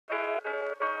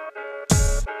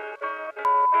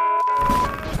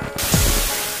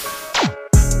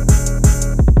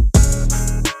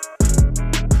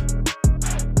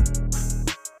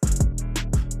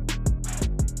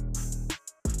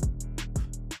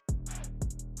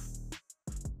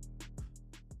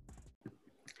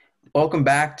Welcome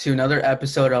back to another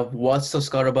episode of What's the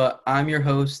Scuttlebutt. I'm your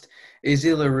host,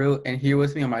 Izzy LaRue, and here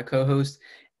with me are my co-hosts,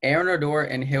 Aaron Odor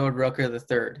and Harold Rucker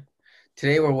III.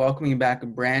 Today we're welcoming back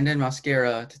Brandon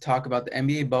Mosquera to talk about the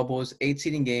NBA Bubble's 8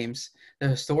 seeding games, the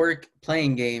historic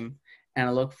playing game, and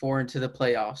I look forward to the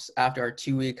playoffs after our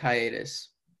 2-week hiatus.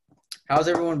 How's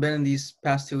everyone been in these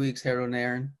past 2 weeks, Harold and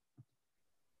Aaron?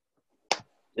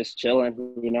 Just chilling,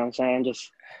 you know what I'm saying?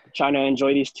 Just trying to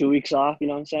enjoy these 2 weeks off, you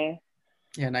know what I'm saying?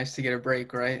 Yeah, nice to get a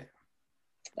break, right?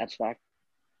 That's fact.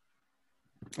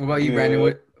 What about you, Brandon?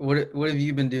 Good. What have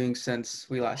you been doing since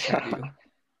we last had you?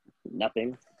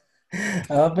 Nothing.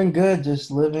 I've been good,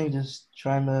 just living, just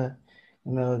trying to,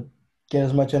 get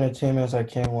as much entertainment as I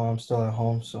can while I'm still at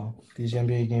home. So these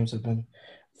NBA games have been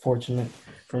fortunate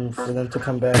for them to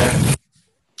come back.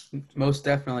 Most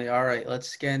definitely. All right,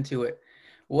 let's get into it.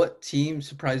 What team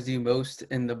surprised you most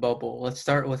in the bubble? Let's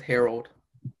start with Harold.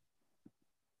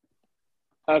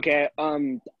 Okay,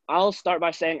 I'll start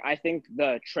by saying I think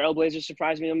the Trailblazers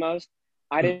surprised me the most.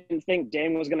 I Hmm. didn't think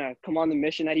Dame was going to come on the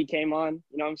mission that he came on.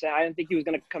 You know what I'm saying? I didn't think he was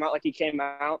going to come out like he came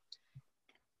out.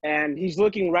 And he's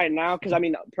looking right now because,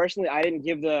 personally, I didn't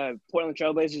give the Portland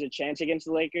Trailblazers a chance against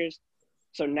the Lakers.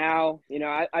 So now,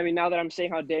 now that I'm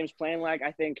seeing how Dame's playing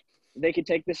I think they could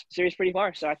take this series pretty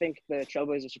far. So I think the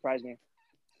Trailblazers surprised me.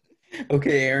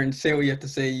 Okay, Aaron, say what you have to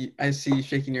say. I see you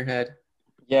shaking your head.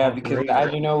 Yeah, Oh, because great.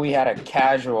 as you know, we had a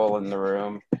casual in the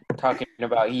room talking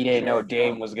about he didn't know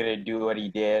Dame was gonna do what he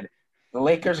did. The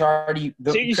Lakers already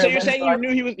the So you're Trailblazers saying you are- knew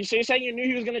he was. So you're saying you knew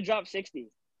he was going to drop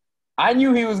 60. I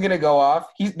knew he was gonna go off.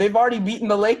 They've already beaten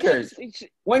the Lakers.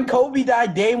 When Kobe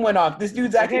died, Dame went off. This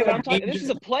dude's acting Okay, but I'm like talking. Dame This is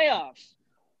just the playoffs.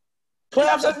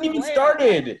 playoffs hasn't even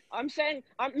started. I'm saying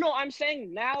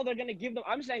now they're going to give them.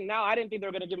 I'm saying now I didn't think they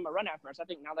were going to give them a run at first. I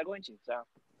think now they're going to. So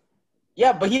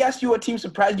Yeah, but he asked you what team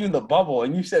surprised you in the bubble,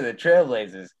 and you said the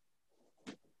Trailblazers.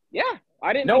 yeah,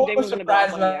 I didn't No think one Dame was was going to go off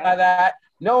surprised like by that.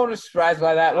 No one was surprised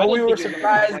by that. I What didn't we were think he was going to go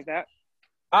off surprised like that.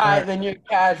 All right, then you're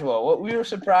casual. What we were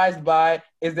surprised by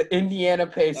is the Indiana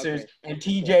Pacers Okay. and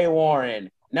TJ Warren.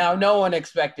 Now, no one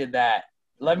expected that.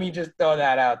 Let me just throw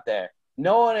that out there.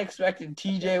 No one expected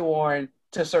TJ Warren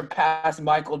to surpass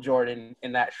Michael Jordan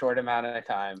in that short amount of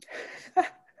time.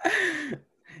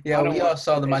 Yeah, I don't we all want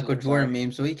saw the the Pacers, Michael I'm sorry. Jordan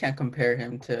meme, so we can't compare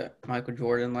him to Michael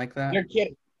Jordan like that. You're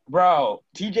kidding. Bro,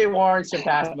 TJ Warren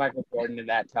surpassed Michael Jordan in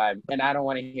that time, and I don't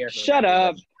want to hear from Shut anybody.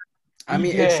 up. I He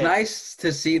mean, it's did. nice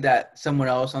to see that someone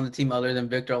else on the team other than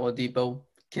Victor Oladipo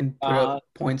can put up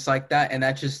points like that, and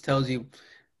that just tells you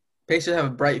Pacers have a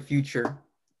bright future.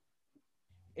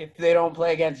 If they don't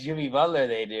play against Jimmy Butler,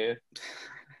 they do.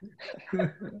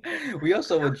 We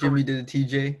also saw what Jimmy did to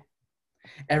TJ.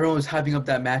 Everyone was hyping up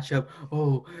that matchup.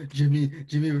 Oh, Jimmy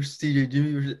versus TJ,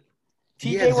 Jimmy versus.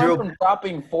 He had TJ went zero. from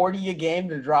dropping 40 a game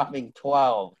to dropping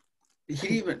 12.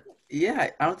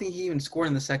 I don't think he even scored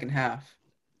in the second half.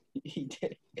 He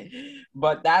did,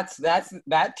 but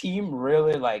that team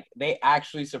really they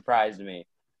actually surprised me,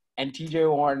 and TJ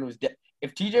Warren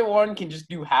if TJ Warren can just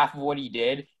do half of what he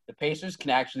did, the Pacers can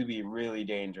actually be really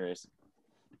dangerous.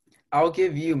 I'll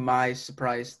give you my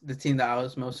surprise, the team that I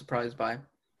was most surprised by,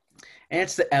 and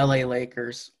it's the LA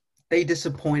Lakers. They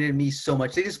disappointed me so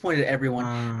much. They disappointed everyone.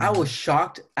 I was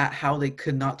shocked at how they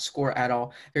could not score at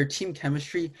all. Their team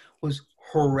chemistry was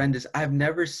horrendous. I've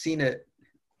never seen a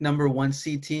number 1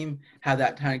 seed team have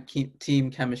that kind of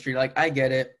team chemistry. Like, I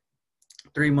get it,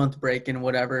 3-month break and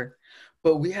whatever,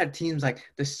 but we had teams like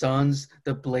the Suns,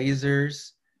 the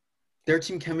Blazers. Their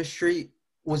team chemistry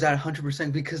was at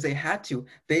 100% because they had to.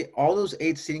 All those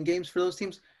 8 seeding games for those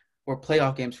teams were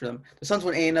playoff games for them. The Suns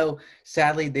went 8-0.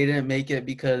 Sadly, they didn't make it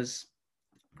because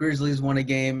Grizzlies won a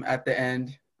game at the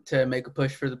end to make a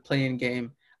push for the play-in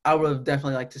game. I would have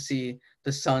definitely liked to see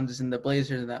the Suns and the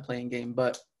Blazers in that play-in game,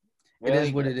 but it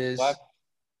is what it is.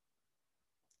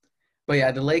 But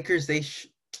yeah, the Lakers,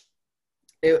 it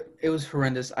was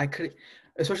horrendous.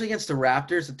 Especially against the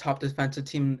Raptors, the top defensive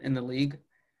team in the league.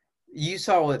 You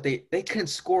saw what they couldn't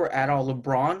score at all.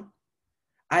 LeBron,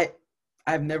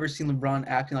 I've never seen LeBron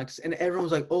acting like this, and everyone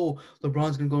was like, "Oh,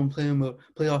 LeBron's gonna go in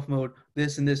playoff mode,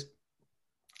 this and this."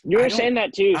 You were saying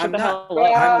that too. Shut I'm the not.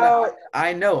 hell up.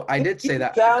 I know. I did say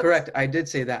that. Correct. I did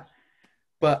say that.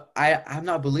 But I'm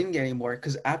not believing it anymore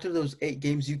because after those 8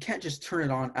 games, you can't just turn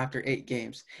it on after 8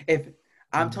 games. If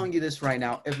I'm telling you this right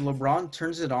now, if LeBron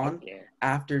turns it on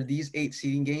after these 8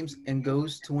 seeding games and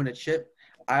goes to win a chip,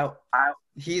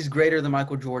 he's greater than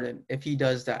Michael Jordan if he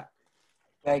does that.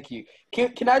 Thank you.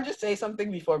 Can I just say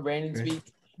something before Brandon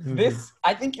speaks?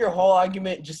 I think your whole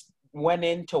argument just went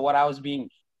into what I was being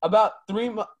about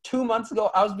 2 months ago.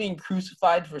 I was being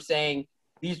crucified for saying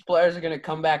these players are going to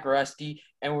come back rusty,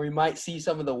 and we might see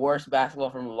some of the worst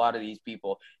basketball from a lot of these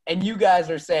people. And you guys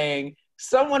are saying,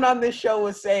 someone on this show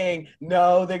was saying,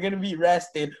 no, they're going to be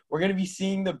rested. We're going to be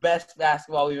seeing the best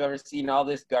basketball we've ever seen, all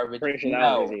this garbage. Pretty sure that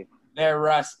No, was easy. they're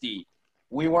rusty.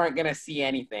 We weren't going to see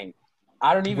anything.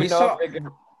 I don't even We know saw. if they're going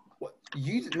to.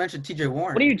 You mentioned T.J.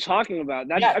 Warren. What are you talking about?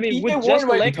 That, Yeah, I mean, T.J. with Warren just the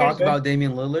might be You Lakers, talked about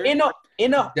Damian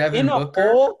Lillard. Devin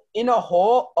Booker. In a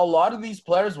whole, a lot of these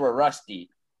players were rusty.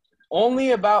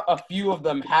 Only about a few of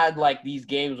them had like these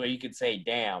games where you could say,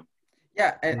 "Damn."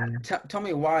 Yeah, and tell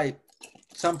me why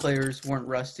some players weren't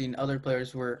rusty and other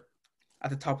players were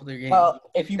at the top of their game. Well,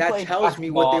 if you That play tells me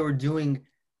what they basketball, were doing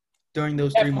during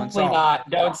those 3 months definitely off. not.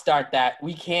 Don't start that.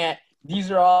 We can't.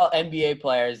 These are all NBA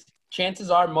players.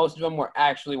 Chances are most of them were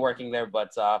actually working their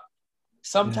butts off.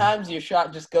 Sometimes your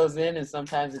shot just goes in, and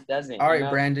sometimes it doesn't. All right, you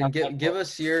know? Brandon, give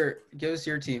us your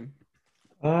team.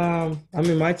 I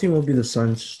mean, my team will be the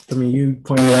Suns. I mean, you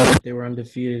pointed out that they were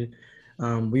undefeated.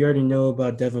 We already know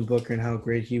about Devin Booker and how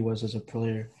great he was as a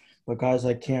player. But guys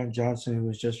like Cam Johnson, who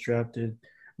was just drafted,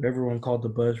 who everyone called the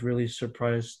Buzz, really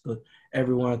surprised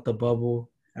everyone at the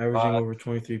bubble, averaging over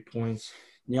 23 points.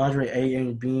 DeAndre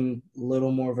Ayton being a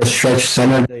little more of a stretch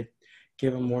center, they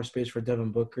gave him more space for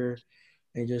Devin Booker.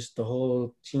 And just the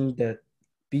whole team that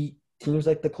beat teams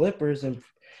like the Clippers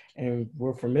and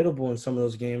were formidable in some of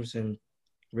those games and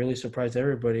really surprised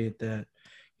everybody that,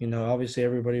 obviously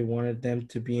everybody wanted them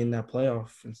to be in that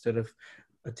playoff instead of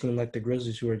a team like the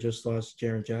Grizzlies who had just lost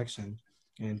Jaren Jackson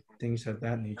and things of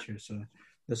that nature. So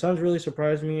the Suns really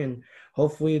surprised me, and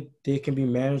hopefully they can be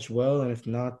managed well. And if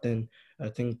not, then I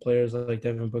think players like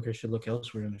Devin Booker should look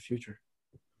elsewhere in the future.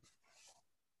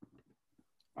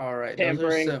 All right,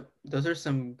 Tampering. those are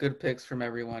some good picks from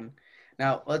everyone.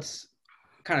 Now let's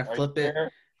kind of Are flip you it.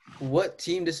 sure? What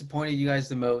team disappointed you guys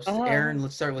the most? Aaron,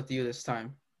 let's start with you this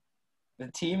time.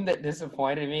 The team that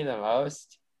disappointed me the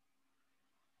most,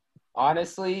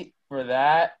 honestly, for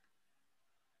that,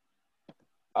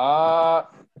 I'm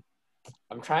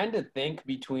trying to think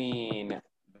between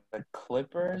the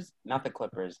Clippers, not the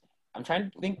Clippers. I'm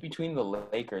trying to think between the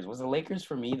Lakers. Was the Lakers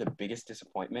for me the biggest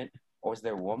disappointment, or was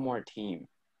there one more team?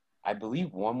 I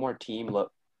believe one more team.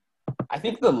 I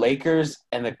think the Lakers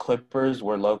and the Clippers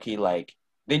were low-key like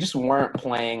they just weren't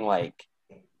playing like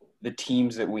the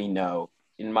teams that we know,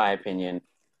 in my opinion.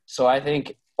 So I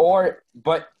think,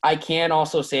 but I can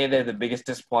also say they're the biggest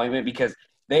disappointment because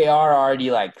they are already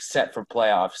like set for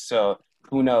playoffs. So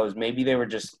who knows? Maybe they were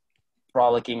just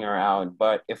frolicking around.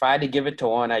 But if I had to give it to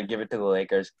one, I'd give it to the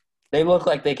Lakers. They look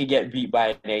like they could get beat by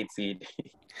an 8 seed.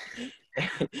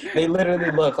 They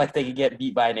literally look like they could get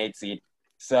beat by an 8 seed.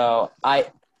 So I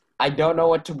don't know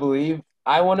what to believe.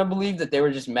 I want to believe that they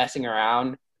were just messing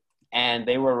around and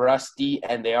they were rusty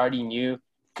and they already knew.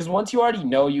 Because once you already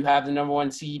know you have the number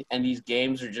 1 seed and these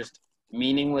games are just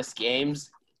meaningless games,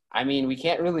 I mean, we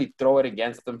can't really throw it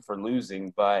against them for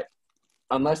losing. But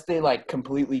unless they, like,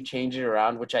 completely change it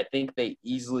around, which I think they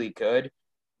easily could,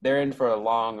 they're in for a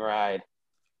long ride.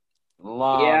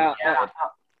 Yeah,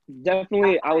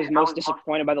 definitely. I was most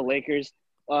disappointed by the Lakers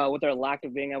with their lack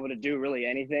of being able to do really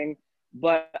anything.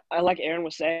 But like Aaron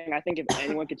was saying, I think if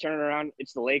anyone could turn it around,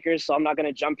 it's the Lakers. So I'm not going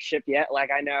to jump ship yet,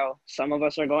 like I know some of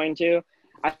us are going to.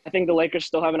 I think the Lakers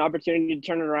still have an opportunity to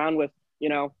turn it around with,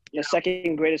 the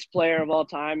second greatest player of all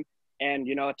time and,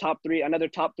 a another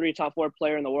top 3, top 4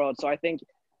 player in the world. So I think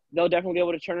they'll definitely be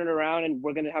able to turn it around, and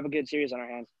we're going to have a good series on our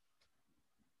hands.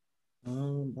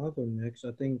 I'll go next.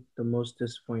 I think the most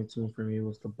disappointing team for me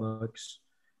was the Bucks,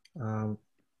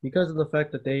 because of the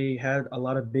fact that they had a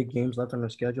lot of big games left on their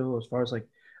schedule. As far as like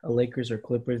a Lakers or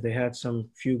Clippers, they had some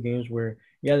few games where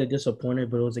they disappointed,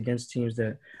 but it was against teams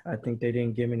that I think they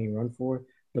didn't give any run for.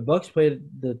 The Bucks played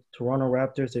the Toronto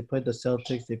Raptors, they played the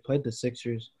Celtics, they played the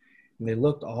Sixers, and they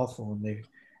looked awful.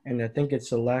 And I think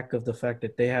it's a lack of the fact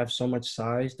that they have so much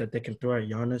size that they can throw at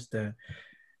Giannis that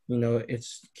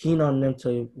it's keen on them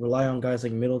to rely on guys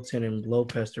like Middleton and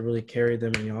Lopez to really carry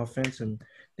them in the offense, and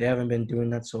they haven't been doing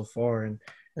that so far. And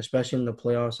especially in the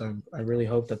playoffs, I really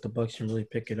hope that the Bucks can really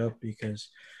pick it up because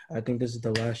I think this is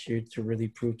the last year to really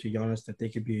prove to Giannis that they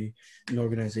could be an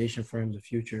organization for him in the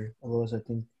future. Otherwise, I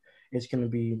think it's going to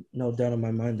be no doubt in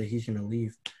my mind that he's going to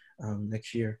leave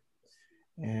next year.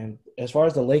 And as far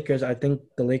as the Lakers, I think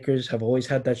the Lakers have always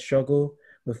had that struggle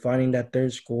with finding that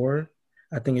third scorer.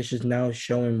 I think it's just now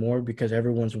showing more because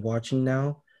everyone's watching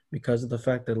now because of the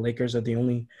fact that Lakers are the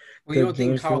only Well, you good don't think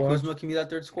games to Kyle watch. Kuzma can be that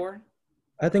third scorer?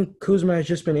 I think Kuzma has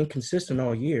just been inconsistent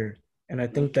all year. And I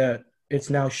think that it's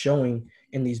now showing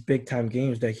in these big-time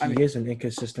games that he is an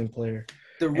inconsistent player.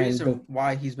 The reason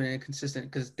why he's been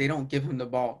inconsistent because they don't give him the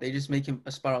ball. They just make him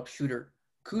a spot-up shooter.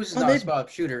 Kuz is not a spot-up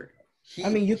shooter. He I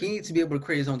mean, he needs to be able to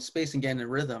create his own space and get in a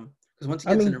rhythm. Because once he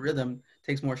I gets in a mean, rhythm,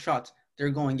 takes more shots. They're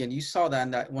going in. You saw that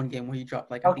in that one game where he dropped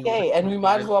like I think it was Okay, like and we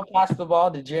might 25. as well pass the ball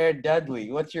to Jared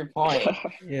Dudley. What's your point?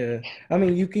 yeah. I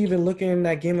mean, you can even look in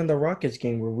that game in the Rockets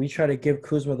game where we try to give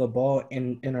Kuzma the ball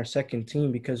in our second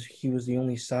team because he was the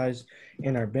only size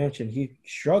in our bench, and he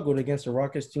struggled against the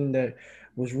Rockets team that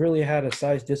was really had a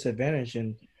size disadvantage.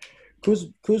 And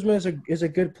Kuzma is a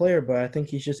good player, but I think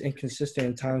he's just inconsistent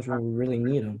in times when we really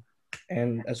need him.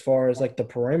 And as far as like the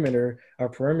perimeter, our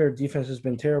perimeter defense has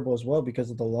been terrible as well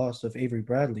because of the loss of Avery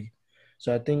Bradley.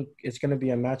 So I think it's going to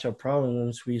be a matchup problem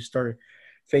once we start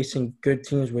facing good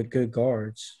teams with good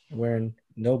guards, where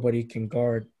nobody can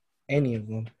guard any of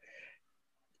them.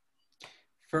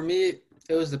 For me,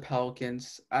 it was the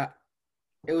Pelicans.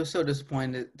 It was so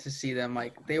disappointed to see them.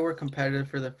 Like they were competitive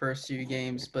for the first few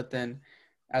games, but then,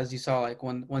 as you saw, like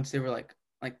once they were like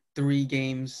 3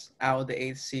 games out of the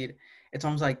eighth seed, it's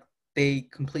almost like they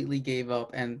completely gave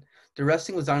up. And the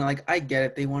resting was on. Like I get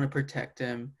it, they want to protect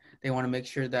him, they want to make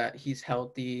sure that he's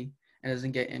healthy and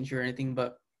doesn't get injured or anything.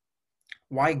 But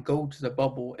why go to the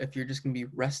bubble if you're just gonna be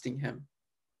resting him?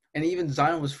 And even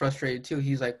Zion was frustrated too.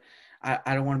 He's like, I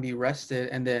don't want to be rested.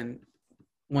 And then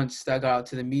once that got out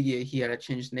to the media, he had to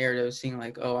change the narrative, seeing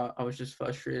like, oh, I was just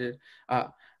frustrated.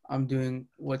 I'm doing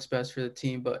what's best for the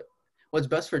team. But what's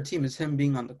best for the team is him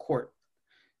being on the court.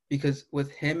 Because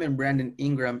with him and Brandon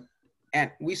Ingram, and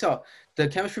we saw the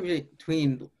chemistry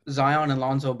between Zion and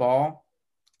Lonzo Ball,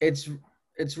 it's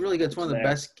really good. It's one of the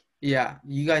best. Yeah,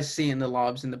 you guys see in the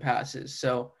lobs and the passes.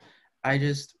 So I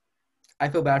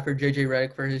feel bad for JJ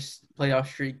Redick for his playoff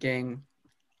streak getting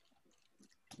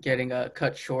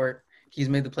cut short. He's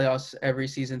made the playoffs every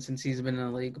season since he's been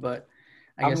in the league, but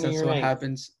I How guess many that's what rings?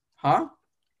 happens. Huh?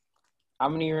 How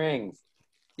many rings?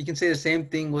 You can say the same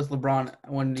thing with LeBron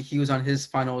when he was on his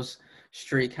finals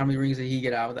streak. How many rings did he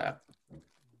get out of that?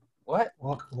 What?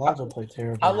 Lonzo played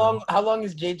terrible. How long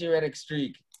is JJ Redick's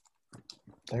streak?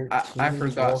 13, I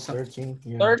forgot 12, some. 13.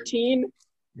 Yeah. 13?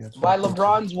 Yeah, By 13.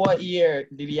 LeBron's what year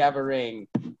did he have a ring?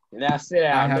 Now sit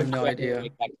down. I have Don't no you ever idea.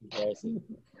 make that comparison.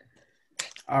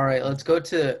 All right, let's go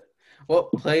to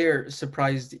what player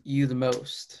surprised you the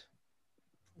most?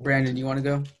 Brandon, you want to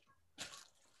go?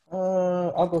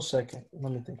 I'll go second.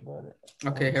 Let me think about it.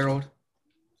 Okay, Harold.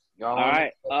 All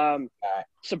right.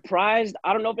 Surprised.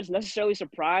 I don't know if it's necessarily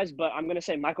surprised, but I'm gonna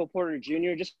say Michael Porter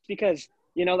Jr. just because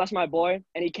that's my boy,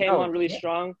 and he came on really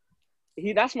strong.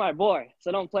 That's my boy,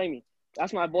 so don't play me.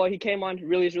 That's my boy. He came on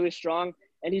really strong,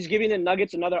 and he's giving the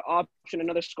Nuggets another option,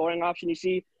 another scoring option. You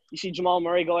see Jamal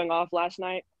Murray going off last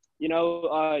night.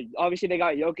 Obviously they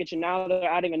got Jokic, and now they're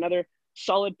adding another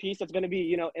solid piece that's going to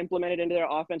be implemented into their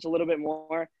offense a little bit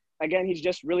more. Again, he's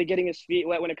just really getting his feet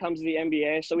wet when it comes to the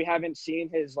NBA, so we haven't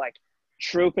seen his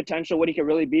true potential, what he could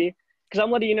really be. Because I'm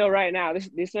letting you know right now,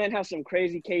 this man has some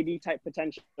crazy KD type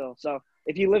potential. So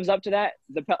if he lives up to that,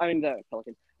 the Pelicans,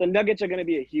 the Nuggets are going to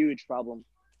be a huge problem.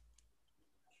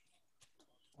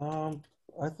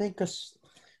 I think it's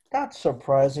not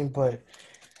surprising, but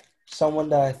someone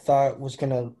that I thought was going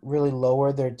to really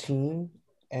lower their team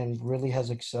and really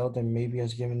has excelled and maybe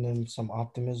has given them some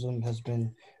optimism has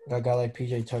been a guy like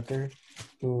PJ Tucker,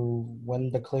 who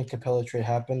when the Clint Capella trade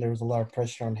happened, there was a lot of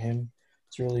pressure on him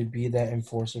to really be that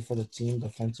enforcer for the team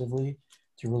defensively,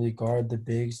 to really guard the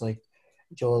bigs like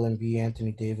Joel Embiid,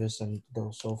 Anthony Davis, and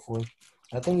so forth.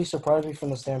 I think he surprised me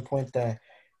from the standpoint that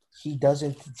he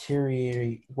doesn't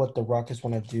deteriorate what the Rockets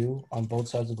want to do on both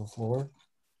sides of the floor.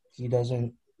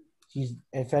 He's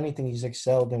if anything, he's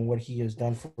excelled in what he has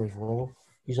done for his role.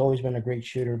 He's always been a great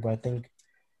shooter, but I think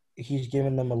he's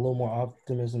given them a little more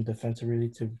optimism defensively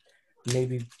to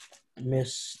maybe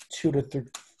miss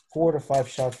 4 to 5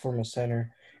 shots from a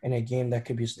center in a game that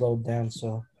could be slowed down.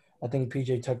 So I think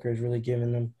PJ Tucker is really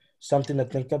giving them something to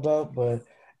think about, but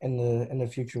in the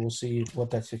future we'll see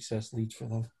what that success leads for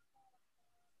them.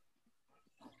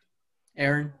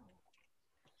 Aaron?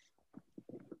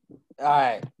 All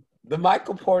right. The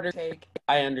Michael Porter take,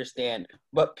 I understand.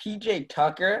 But PJ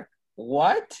Tucker,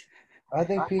 what? I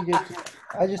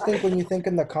just think when you think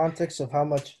in the context of how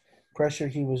much pressure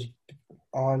he was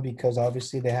on, because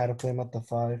obviously they had to play him at the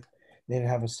 5, they didn't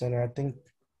have a center. I think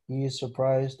he is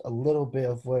surprised a little bit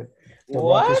of what the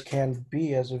Rockets can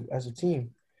be as a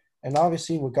team. And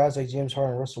obviously with guys like James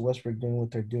Harden and Russell Westbrook doing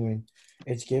what they're doing,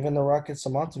 it's given the Rockets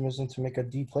some optimism to make a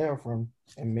deep playoff run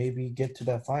and maybe get to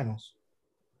that finals.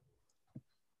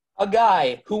 A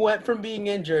guy who went from being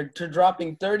injured to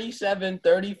dropping 37,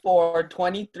 34,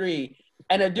 23,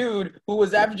 and a dude who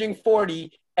was averaging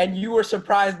 40, and you were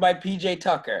surprised by PJ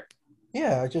Tucker.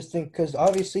 Yeah, I just think because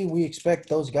obviously we expect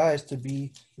those guys to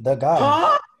be the guys.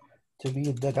 Huh? to be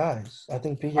the guys. I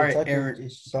think All PJ right, Tucker Aaron.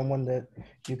 is someone that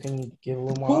you can give a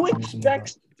little more Who optimism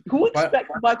about. expects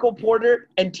Michael Porter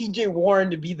and TJ Warren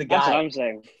to be the That's what guy? I'm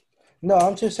saying. No,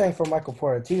 I'm just saying for Michael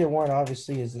Porter. TJ Warren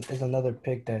obviously is another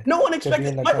pick that No one could be expected.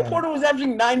 in the Michael kind. Porter was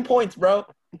averaging 9 points, bro.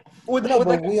 No,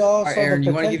 but we all All right, saw Aaron, the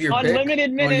you want to give your potential. pick?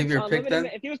 Unlimited You want to give minutes. your pick Unlimited then?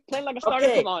 minutes. If he was playing like a starter,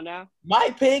 Okay. come on now.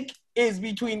 My pick is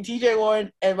between TJ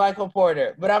Warren and Michael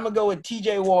Porter, but I'm gonna go with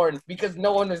TJ Warren because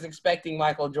no one was expecting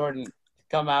Michael Jordan to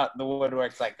come out the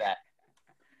woodworks like that.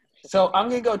 So I'm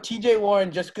gonna go TJ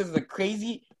Warren just because of the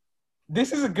crazy.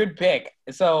 This is a good pick.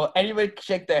 So anybody can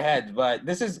shake their heads, but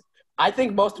this is. I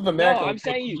think most of America. No, I'm would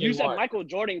pick saying you TJ said Warren. Michael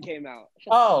Jordan came out.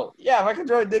 Oh yeah, Michael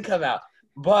Jordan did come out,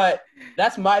 but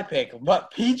that's my pick.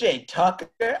 But PJ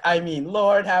Tucker, I mean,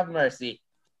 Lord have mercy,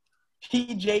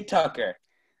 PJ Tucker.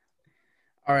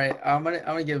 All right, I'm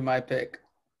gonna give my pick.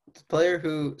 The player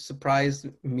who surprised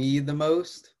me the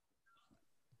most,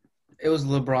 it was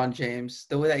LeBron James.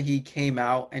 The way that he came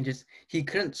out and just he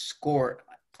couldn't score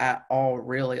at all,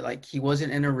 really. Like he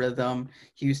wasn't in a rhythm.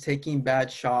 He was taking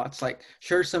bad shots. Like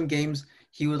sure, some games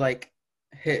he would like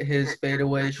hit his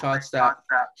fadeaway shots that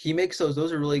he makes those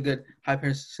are really good high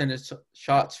percentage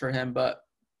shots for him. But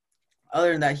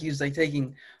other than that, he was like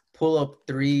taking pull up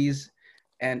threes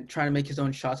and trying to make his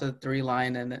own shots at the 3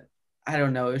 line. And I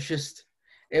don't know,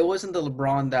 it wasn't the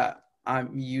LeBron that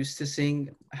I'm used to seeing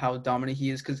how dominant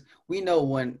he is, because we know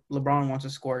when LeBron wants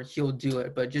to score, he'll do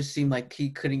it, but it just seemed like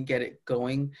he couldn't get it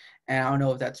going. And I don't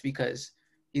know if that's because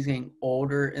he's getting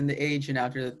older in the age and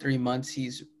after the 3 months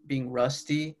he's being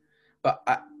rusty. But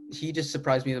he just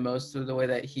surprised me the most through the way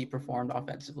that he performed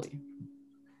offensively.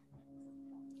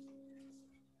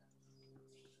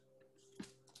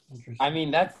 I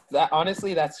mean,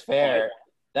 honestly, that's fair.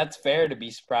 That's fair to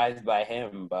be surprised by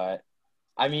him, but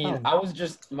I mean, I was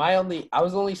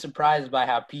only surprised by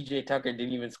how PJ Tucker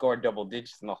didn't even score double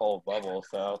digits in the whole bubble.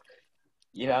 So,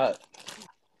 yeah.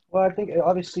 Well, I think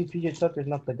obviously PJ Tucker is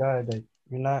not the guy that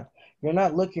you're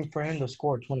not looking for him to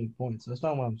score 20 points. That's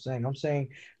not what I'm saying. I'm saying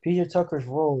PJ Tucker's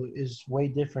role is way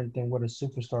different than what a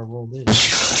superstar role is.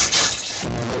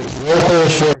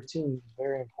 For a team is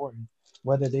very important,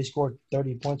 whether they score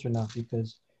 30 points or not,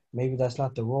 because maybe that's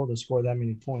not the role to score that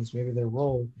many points. Maybe their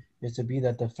role is to be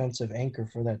that defensive anchor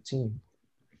for that team.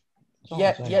 He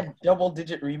had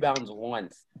double-digit rebounds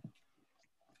once.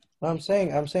 I'm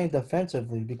saying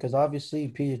defensively, because obviously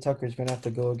PJ Tucker's gonna have to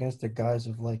go against the guys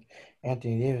of like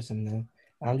Anthony Davis and them.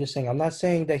 I'm just saying, I'm not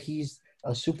saying that he's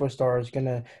a superstar is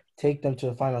gonna take them to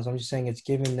the finals. I'm just saying it's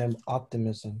giving them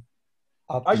optimism.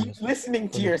 Are you listening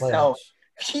to for the yourself?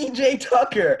 playoffs. PJ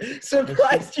Tucker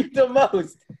surprised you the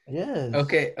most. Yes.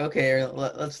 Okay. Aaron,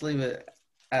 let's leave it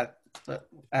at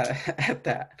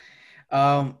that.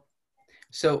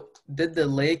 So did the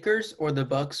Lakers or the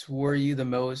Bucks worry you the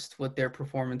most with their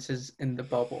performances in the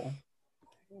bubble?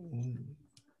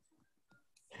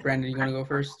 Brandon, you want to go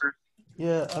first?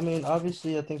 Yeah, I mean,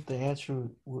 obviously, I think the answer.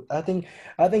 I think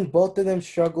both of them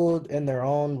struggled in their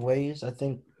own ways. I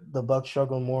think the Bucks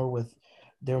struggled more with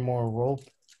their more role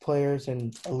players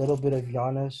and a little bit of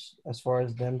Giannis as far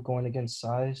as them going against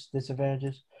size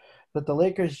disadvantages. But the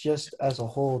Lakers, just as a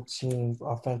whole team,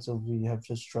 offensively, have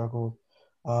just struggled.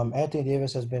 Anthony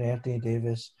Davis has been Anthony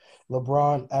Davis.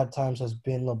 LeBron at times has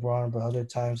been LeBron, but other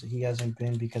times he hasn't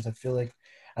been, because I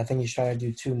think he's trying to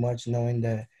do too much, knowing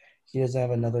that he doesn't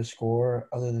have another scorer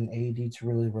other than AD to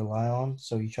really rely on.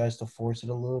 So he tries to force it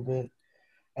a little bit.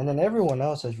 And then everyone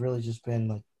else has really just been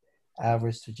like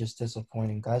average to just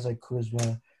disappointing. Guys like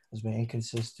Kuzma has been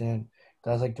inconsistent.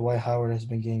 Guys like Dwight Howard has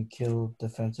been getting killed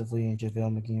defensively, and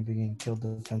JaVale McGee has been getting killed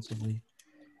defensively.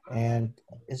 And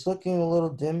it's looking a little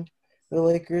dim for the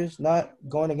Lakers, not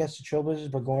going against the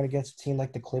Trailblazers, but going against a team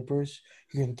like the Clippers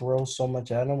who can throw so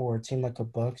much at them, or a team like the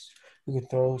Bucks who can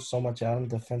throw so much at them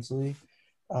defensively.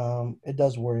 It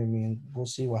does worry me, and we'll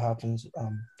see what happens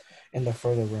in the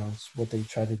further rounds, what they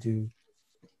try to do.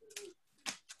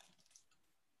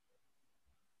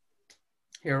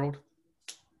 Harold?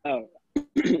 Oh,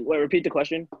 wait, repeat the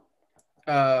question.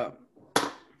 Did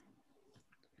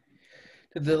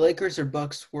the Lakers or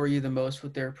Bucks worry you the most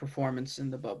with their performance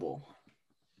in the bubble?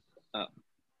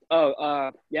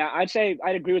 Yeah,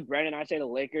 I'd agree with Brandon. I'd say the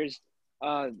Lakers.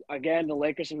 Again, the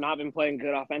Lakers have not been playing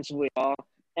good offensively at all.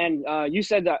 And you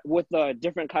said that with the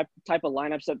different type of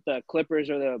lineups that the Clippers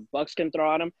or the Bucks can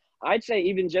throw at them, I'd say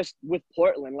even just with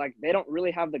Portland, like they don't really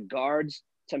have the guards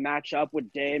to match up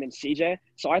with Dame and CJ.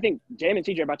 So I think Dame and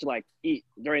CJ are about to like eat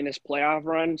during this playoff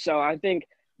run. So I think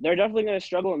they're definitely going to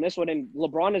struggle in this one. And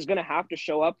LeBron is going to have to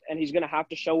show up, and he's going to have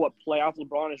to show what playoff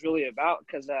LeBron is really about,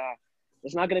 because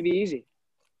it's not going to be easy.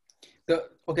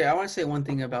 Okay, I want to say one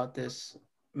thing about this.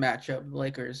 matchup,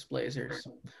 Lakers Blazers.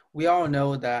 We all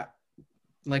know that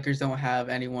Lakers don't have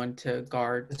anyone to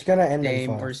guard It's gonna end in Dame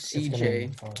 5. or It's gonna end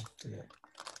in CJ. 5. Yeah.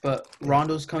 But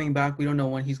Rondo's coming back. We don't know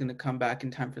when he's going to come back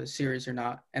in time for the series or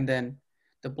not. And then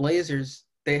the Blazers,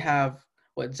 they have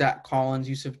Zach Collins,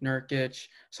 Yusuf Nurkic,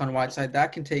 Son Whiteside.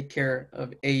 That can take care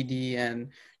of AD and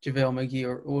JaVale McGee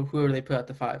or whoever they put at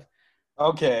the 5.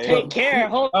 Okay. Take care.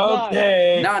 Hold on.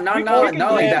 Okay. Not We like can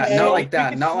that. slow- Not like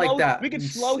that. we can Not slow- like that. We can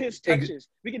slow his touches.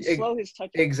 We can slow his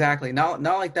touches. Exactly. Not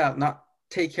like that. Not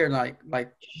take care like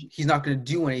he's not going to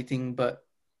do anything, but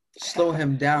slow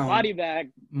him down Body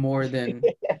bag. more than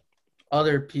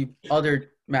other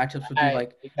matchups would be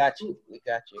like. We got you.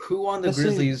 Who on the Let's see.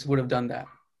 Grizzlies would have done that?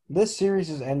 This series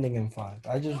is ending in 5.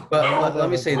 But let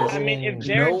me say this. I mean, if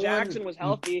Jared Jackson was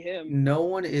healthy, No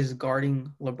one is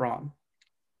guarding LeBron.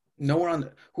 No one on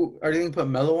who are they going to put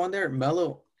Melo on there?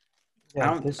 Melo,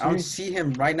 I don't see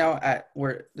him right now at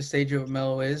where the stage of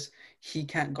Melo is. He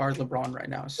can't guard LeBron right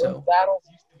now. So those battles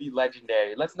used to be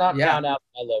legendary. Let's not count out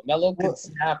Melo. Melo could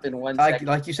snap in 1 second.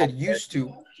 Like you said, used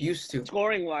to.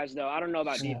 Scoring wise, though, I don't know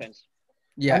about defense.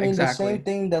 Yeah, I mean, exactly. The same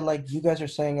thing that like you guys are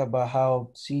saying about how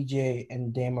CJ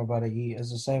and Dame are about to eat is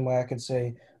the same way I could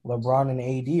say LeBron and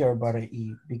AD are about to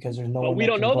eat because there's no one. But we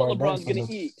don't know that LeBron's gonna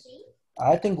eat.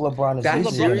 I think LeBron is. That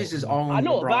series is all on LeBron. I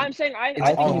know, but I'm saying I think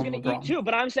he's gonna LeBron. eat too.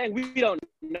 But I'm saying we don't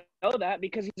know that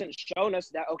because he hasn't shown us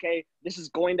that. Okay, this is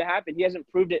going to happen. He hasn't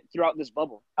proved it throughout this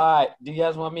bubble. All right. Do you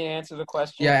guys want me to answer the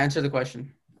question? Yeah, answer the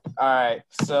question. All right.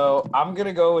 So I'm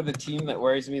gonna go with the team that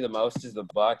worries me the most is the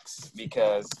Bucks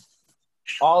because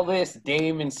all this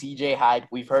Dame and CJ hype,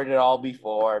 we've heard it all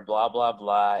before, blah blah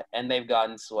blah, and they've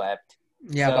gotten swept.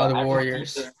 Yeah, So by the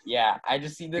Warriors. I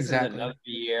just see this as another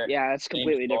year. Yeah, it's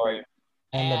completely different.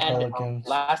 And the Pelicans.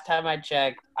 Last time I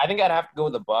checked, I think I'd have to go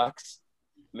with the Bucks,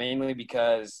 mainly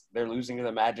because they're losing to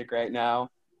the Magic right now,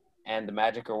 and the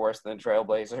Magic are worse than the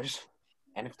Trailblazers.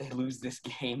 And if they lose this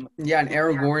game, yeah, and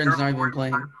Aaron Gordon's not even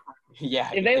playing.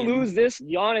 Yeah, if they lose this,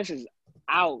 Giannis is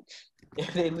out.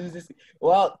 If they lose this,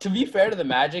 well, to be fair to the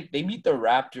Magic, they beat the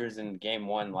Raptors in Game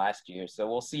 1 last year, so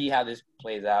we'll see how this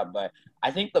plays out. But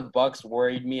I think the Bucks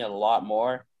worried me a lot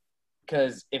more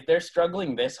because if they're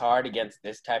struggling this hard against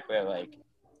this type of like,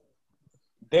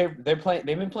 they've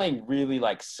been playing really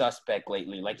like suspect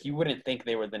lately. Like you wouldn't think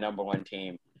they were the number 1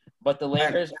 team, but the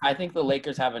Lakers, I think the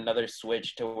Lakers have another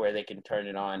switch to where they can turn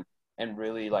it on and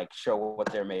really like show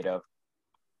what they're made of.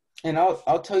 And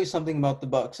I'll tell you something about the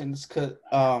Bucks, and it's because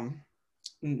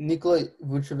Nikola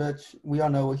Vucevic, we all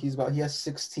know what he's about. He has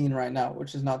 16 right now,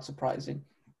 which is not surprising.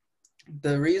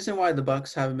 The reason why the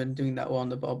Bucks haven't been doing that well in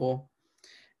the bubble,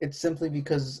 it's simply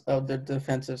because of their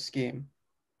defensive scheme.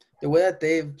 The way that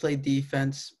they've played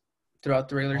defense throughout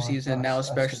the regular season, now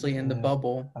especially in the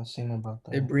bubble, I've seen about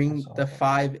that. They bring the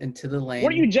 5 into the lane.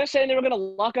 Weren't you just saying they were going to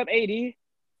lock up AD?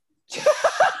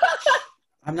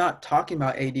 I'm not talking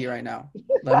about AD right now.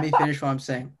 Let me finish what I'm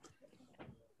saying.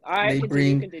 All right,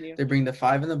 continue. They bring the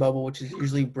 5 in the bubble, which is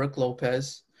usually Brook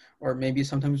Lopez or maybe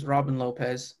sometimes Robin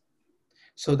Lopez,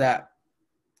 so that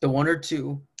the 1 or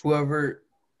 2, whoever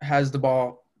has the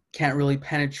ball, can't really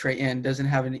penetrate in, doesn't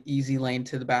have an easy lane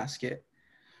to the basket.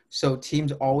 So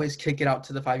teams always kick it out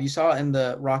to the 5. You saw in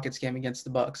the Rockets game against the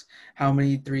Bucks how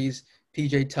many threes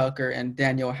PJ Tucker and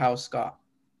Daniel House got.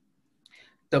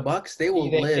 The Bucks, they will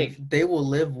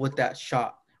live with that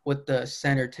shot, with the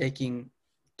center taking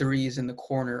threes in the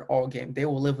corner all game. They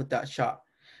will live with that shot.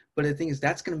 But the thing is,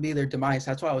 that's going to be their demise.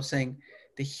 That's why I was saying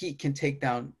the Heat can take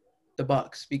down the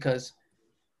Bucks, because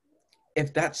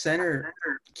if that center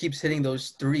keeps hitting those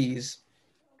threes,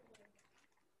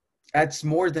 that's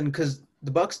more than, because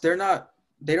the Bucks, they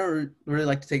don't really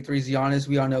like to take threes. Giannis,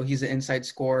 we all know he's an inside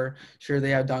scorer. Sure,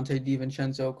 they have Dante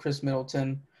DiVincenzo, Chris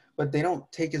Middleton, but they don't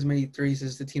take as many threes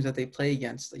as the teams that they play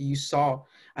against. You saw,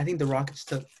 I think the Rockets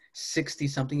took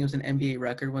 60-something. It was an NBA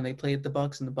record when they played the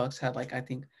Bucks, and the Bucks had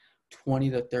 20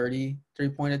 to 30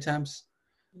 three-point attempts.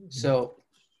 Mm-hmm. So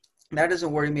that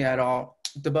doesn't worry me at all.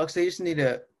 The Bucks, they just need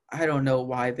to, I don't know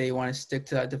why they want to stick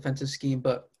to that defensive scheme,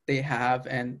 but they have,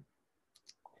 and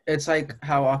it's like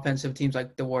how offensive teams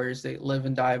like the Warriors, they live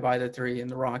and die by the 3, and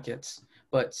the Rockets,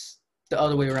 but the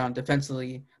other way around.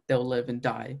 Defensively, they'll live and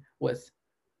die with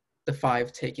the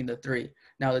 5 taking the 3.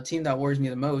 Now, the team that worries me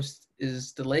the most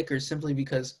is the Lakers, simply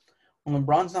because when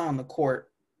LeBron's not on the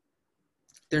court,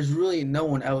 there's really no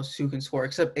one else who can score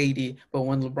except AD. But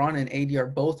when LeBron and AD are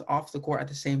both off the court at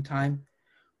the same time,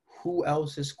 who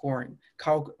else is scoring?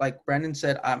 Like Brandon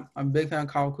said, I'm a big fan of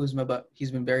Kyle Kuzma, but he's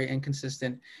been very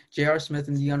inconsistent. J.R. Smith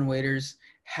and Dion Waiters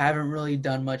haven't really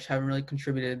done much, haven't really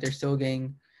contributed. They're still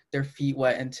getting their feet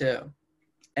wet into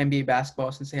NBA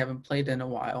basketball since they haven't played in a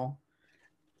while.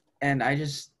 and I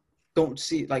just don't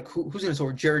see like who's gonna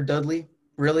score. Jared Dudley,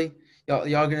 really? Y'all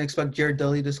gonna expect Jared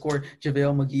Dudley to score?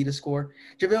 JaVale McGee to score?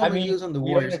 JaVale I McGee mean, was on the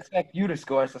we don't Warriors. expect you to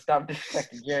score, so stop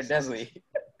disrespecting Jared Dudley.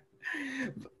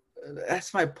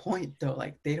 That's my point, though.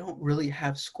 Like they don't really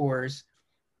have scores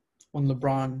when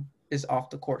LeBron is off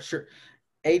the court. Sure,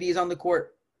 AD is on the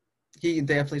court. He can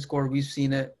definitely score. We've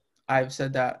seen it. I've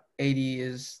said that AD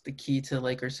is the key to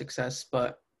Lakers' success,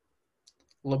 but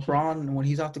LeBron, when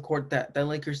he's off the court, that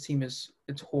Lakers team it's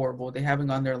horrible. They haven't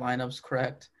gotten their lineups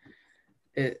correct.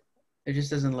 It just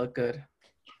doesn't look good.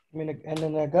 I mean, and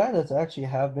then a guy that's actually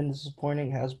have been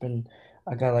disappointing has been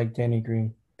a guy like Danny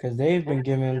Green because they've been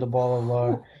giving him the ball a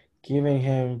lot, giving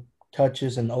him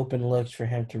touches and open looks for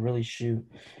him to really shoot,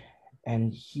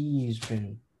 and he's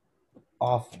been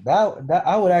off. That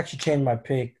I would actually change my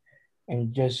pick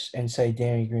and say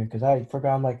Danny Green because I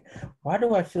forgot. I'm like, why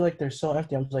do I feel like they're so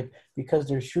empty? I'm just like because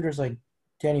their shooters like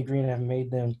Danny Green have made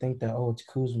them think that it's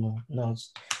Kuzma. No,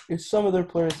 it's some of their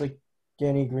players like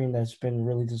Danny Green that's been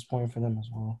really disappointing for them as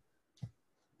well.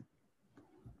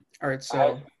 All right,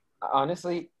 so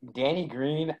Honestly, Danny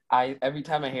Green, every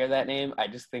time I hear that name, I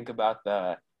just think about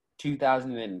the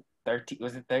 2013,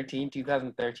 was it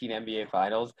 2013 NBA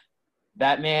Finals.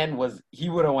 That man he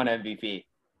would have won MVP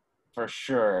for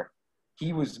sure.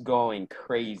 He was going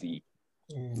crazy.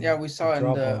 yeah, we saw it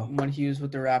in when he was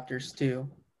with the Raptors too,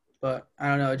 but I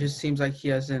don't know. It just seems like he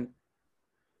hasn't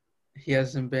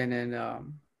been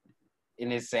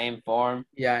in his same form.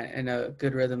 Yeah, in a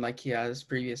good rhythm like he has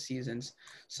previous seasons.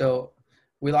 So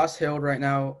we lost Harold right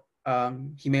now.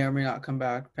 He may or may not come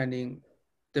back pending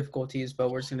difficulties, but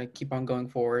we're just gonna keep on going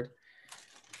forward,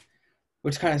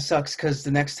 which kind of sucks because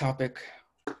the next topic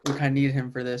we kind of need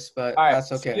him for this, but all right,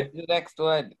 that's okay. The next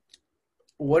one.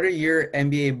 What are your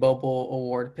NBA bubble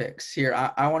award picks? Here,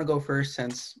 I want to go first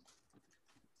since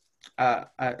I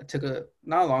took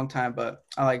not a long time, but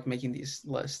I like making these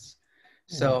lists.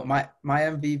 So my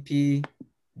MVP,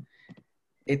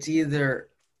 it's either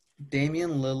Damian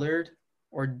Lillard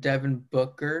or Devin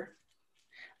Booker.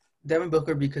 Devin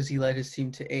Booker because he led his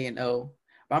team to 8-0.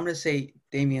 But I'm going to say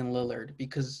Damian Lillard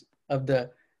because of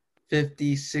the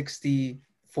 50, 60,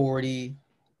 40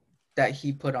 that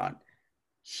he put on.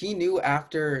 He knew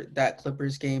after that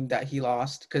Clippers game that he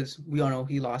lost because we all know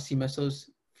he lost. He missed those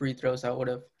free throws that would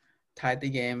have tied the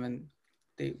game, and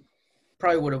they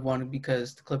probably would have won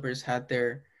because the Clippers had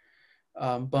their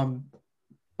bum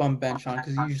bench on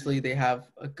because usually they have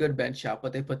a good bench out,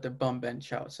 but they put their bum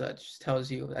bench out. So that just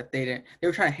tells you that they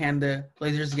were trying to hand the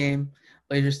Blazers game.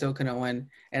 Blazers still couldn't win.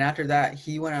 And after that,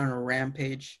 he went on a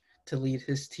rampage to lead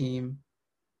his team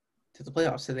to the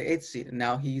playoffs, to the 8th seed. And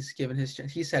now he's given his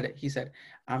chance. He said it. He said,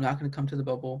 I'm not going to come to the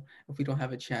bubble if we don't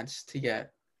have a chance to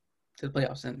get to the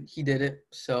playoffs. And he did it.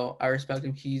 So I respect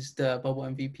him. He's the bubble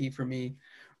MVP for me.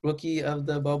 Rookie of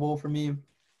the bubble for me.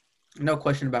 No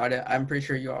question about it. I'm pretty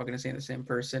sure you're all going to say the same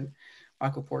person,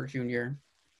 Michael Porter Jr.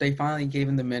 They finally gave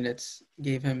him the minutes,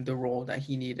 gave him the role that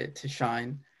he needed to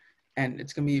shine. And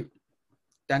it's going to be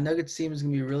 – that Nuggets team is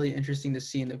going to be really interesting to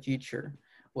see in the future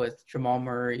with Jamal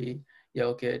Murray,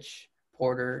 Jokic,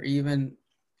 Porter, even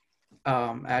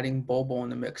adding Bobo in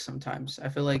the mix sometimes. I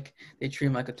feel like they treat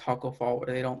him like a taco fall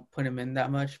where they don't put him in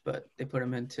that much, but they put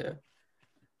him in to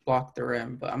block the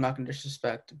rim. But I'm not going to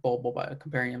disrespect Bobo by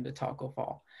comparing him to Taco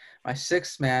Fall. My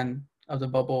sixth man of the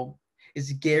bubble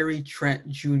is Gary Trent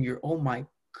Jr. Oh my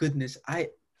goodness.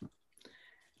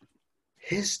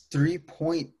 His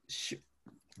 3-point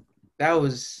that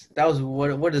was what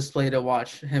a display to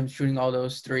watch, him shooting all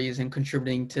those threes and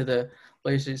contributing to the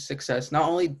Blazers' success. Not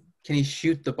only can he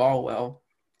shoot the ball well,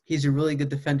 he's a really good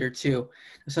defender too.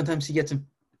 Sometimes he gets in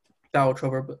foul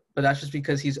trouble, but that's just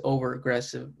because he's over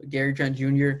aggressive. Gary Trent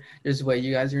Jr., there's a way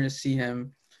you guys are going to see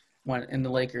him in the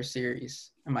Lakers series.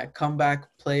 And my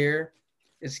comeback player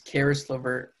is Karis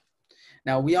LeVert.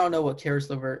 Now, we all know what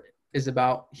Karis LeVert is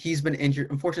about. He's been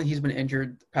injured. Unfortunately, he's been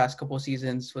injured the past couple of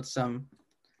seasons with some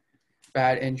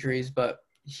bad injuries, but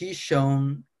he's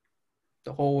shown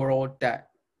the whole world that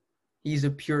he's a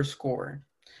pure scorer.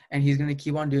 And he's going to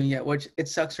keep on doing it, which it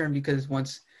sucks for him because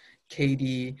once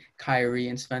KD, Kyrie,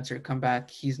 and Spencer come back,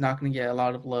 he's not going to get a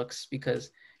lot of looks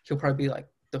because he'll probably be like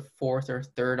the 4th or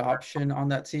 3rd option on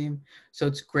that team. So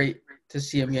it's great to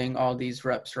see him getting all these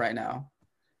reps right now.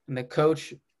 And the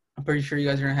coach, I'm pretty sure you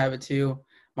guys are going to have it too,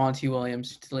 Monty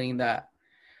Williams, leading that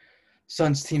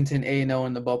Suns team to an 8-0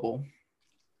 in the bubble.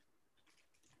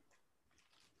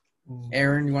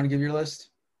 Aaron, you want to give your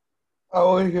list? I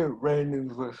want to hear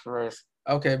Brandon's list first.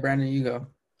 Okay, Brandon, you go.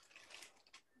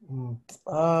 I'm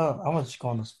gonna just go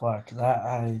on the spot because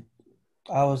I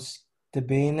was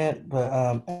debating it, but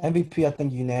MVP I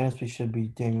think unanimously should be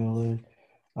Damian Lillard.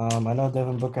 I know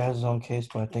Devin Booker has his own case,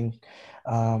 but I think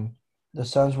the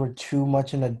Suns were too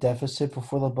much in a deficit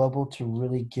before the bubble to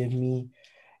really give me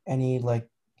any like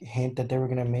hint that they were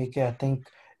gonna make it. I think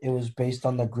it was based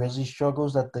on the Grizzlies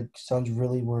struggles that the Suns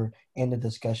really were in the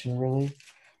discussion really.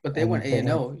 But they went And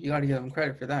they, 8-0. You got to give them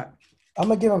credit for that. I'm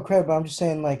gonna give them credit, but I'm just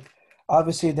saying like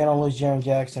obviously they don't lose Jaren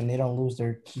Jackson, they don't lose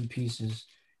their key pieces.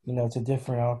 You know, it's a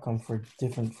different outcome for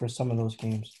some of those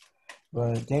games.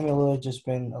 But Damian Lillard just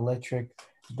been electric.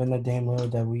 It's been the Dame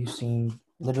Lillard that we've seen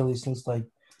literally since like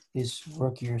his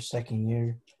rookie or second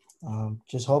year.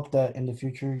 Just hope that in the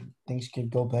future things can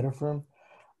go better for him.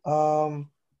 Um,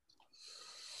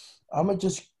 I'm gonna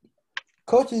just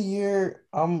coach of the year.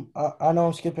 I know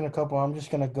I'm skipping a couple. I'm just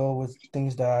gonna go with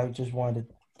things that I just wanted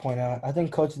to point out. I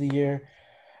think coach of the year.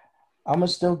 I'm gonna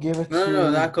still give it No,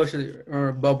 not to. coach of the,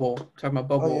 or bubble. Talking about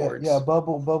Oh bubble yeah,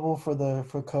 awards. bubble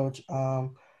for coach.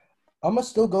 I'm gonna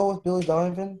still go with Billy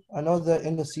Donovan. I know that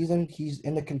in the season he's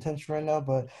in the contention right now,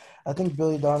 but I think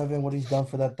Billy Donovan, what he's done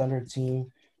for that Thunder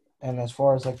team, and as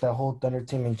far as like that whole Thunder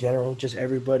team in general, just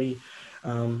everybody,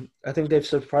 I think they've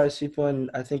surprised people, and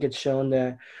I think it's shown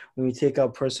that when you take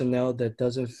out personnel that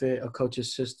doesn't fit a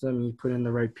coach's system, you put in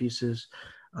the right pieces.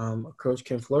 A coach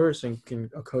can flourish, and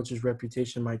a coach's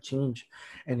reputation might change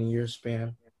in a year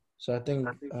span. So I think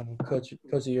coach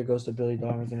of the year goes to Billy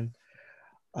Donovan.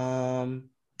 Um,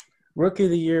 Rookie of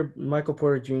the year, Michael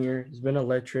Porter Jr. has been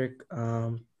electric.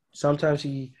 Sometimes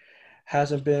he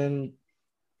hasn't been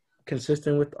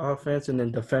consistent with offense, and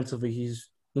then defensively, he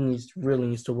really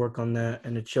needs to work on that.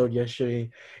 And it showed yesterday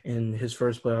in his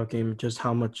first playoff game just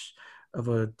how much of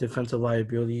a defensive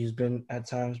liability he's been at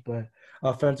times. But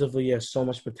offensively, he has so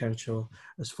much potential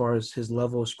as far as his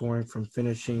level of scoring from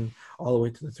finishing all the way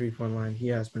to the 3-point line. He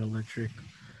has been electric.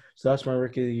 So that's my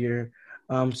rookie of the year.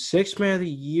 Sixth man of the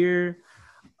year.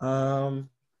 Um,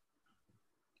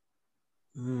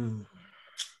 Hmm.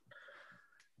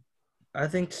 I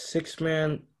think six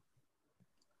man.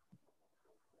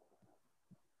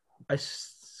 I,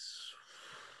 s-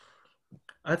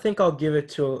 I think I'll give it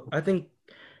to. I think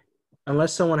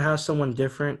unless someone has someone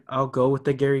different, I'll go with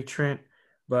the Gary Trent.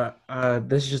 But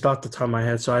this is just off the top of my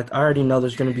head, so I already know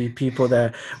there's going to be people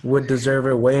that would deserve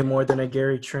it way more than a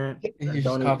Gary Trent. I You're just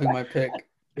don't even. copying my pick.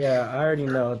 Yeah, I already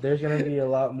know there's going to be a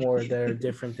lot more that are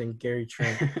different than Gary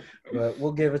Trent. But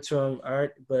we'll give it to him. All right,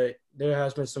 but there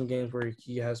has been some games where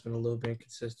he has been a little bit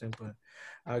inconsistent, but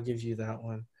I'll give you that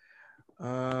one.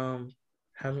 Um,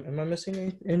 am I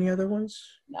missing any other ones?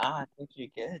 Nah, I think you're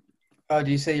good.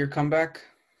 Do you say your comeback?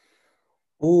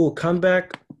 Ooh,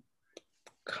 comeback.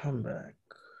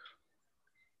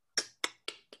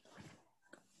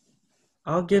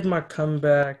 I'll give my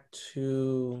comeback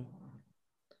to.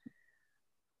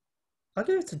 I'll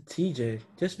give it to TJ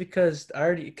just because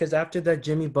after that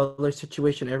Jimmy Butler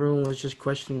situation, everyone was just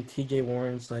questioning TJ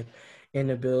Warren's like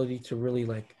inability to really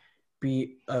like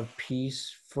be a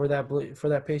piece for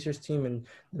that Pacers team, and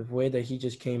the way that he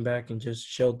just came back and just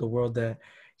showed the world that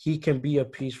he can be a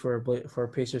piece for a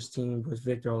Pacers team with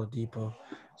Victor Oladipo.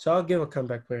 So I'll give a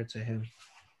comeback player to him.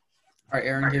 All right,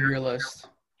 Aaron, give your list.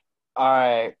 All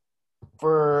right.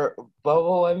 For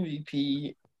bubble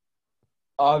MVP,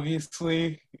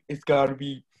 obviously, it's got to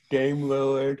be Dame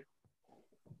Lillard.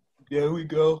 There we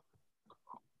go.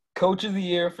 Coach of the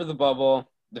year for the bubble,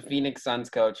 the Phoenix Suns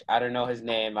coach. I don't know his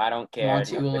name. I don't care.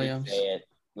 Monty Nobody Williams. say it.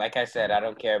 Like I said, I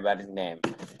don't care about his name.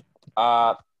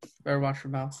 Better watch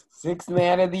your mouth. Sixth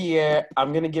man of the year,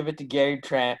 I'm going to give it to Gary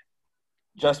Trent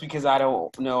just because I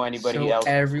don't know anybody else.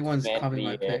 Everyone's copying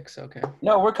my picks. Okay.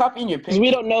 No, we're copying your picks. Because we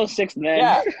don't know sixth man.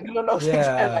 Yeah, we don't know sixth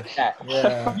man like that.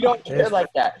 Yeah. We don't care like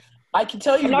that. I can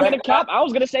tell you I'm not going to cap. I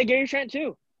was going to say Gary Trent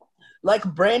too. Like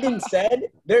Brandon said,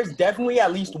 there's definitely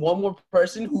at least one more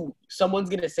person who someone's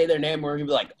going to say their name and we're going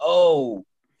to be like, oh,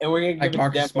 and we're going to give it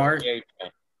Marcus Smart.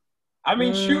 I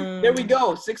mean, shoot, there we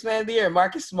go. Sixth man of the year,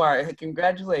 Marcus Smart.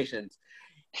 Congratulations.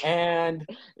 And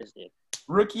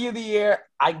rookie of the year,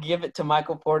 I give it to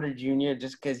Michael Porter Jr.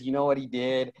 just because you know what he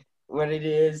did, what it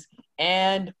is.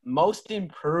 And most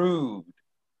improved,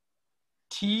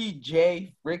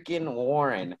 TJ freaking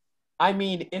Warren. I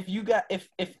mean,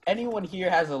 if anyone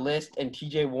here has a list and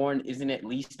TJ Warren isn't at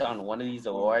least on one of these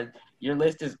awards, your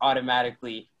list is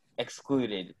automatically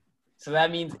excluded. So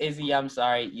that means, Izzy, I'm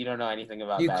sorry, you don't know anything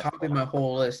about basketball. You copied my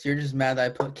whole list. You're just mad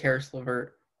that I put Karis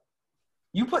LeVert.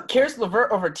 You put Karis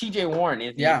LeVert over TJ Warren,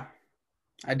 Izzy. Yeah,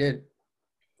 I did.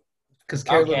 Because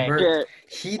Karis LeVert,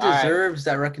 he deserves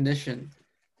that recognition.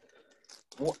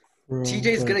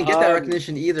 TJ's going to get that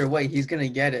recognition either way. He's going to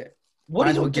get it. What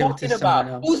are you talking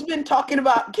about? Who's been talking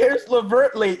about Karis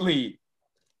LeVert lately?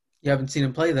 You haven't seen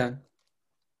him play then.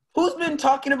 Who's been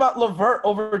talking about LeVert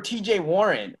over TJ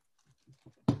Warren?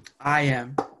 I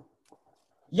am.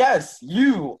 Yes,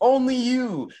 you. Only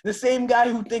you. The same guy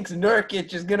who thinks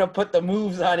Nurkic is going to put the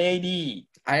moves on AD.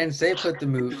 I didn't say put the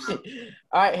moves. All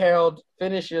right, Harold,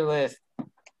 finish your list.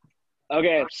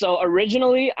 Okay, so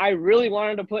originally I really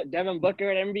wanted to put Devin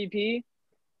Booker at MVP,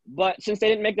 but since they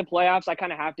didn't make the playoffs, I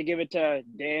kind of have to give it to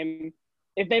Dame.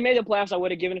 If they made the playoffs, I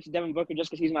would have given it to Devin Booker just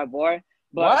because he's my boy.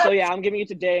 But What? so yeah, I'm giving it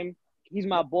to Dame. He's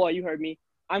my boy. You heard me.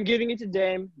 I'm giving it to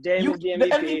Dame. Dame is the MVP. The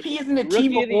MVP isn't a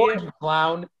team Rookie of the award, year. you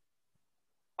clown.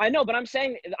 I know, but I'm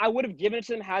saying I would have given it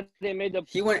to him had they made the.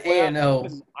 He went playoffs, 8-0.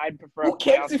 because I'd prefer. Who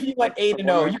cares playoffs if he went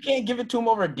 8-0? You can't give it to him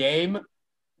over Dame.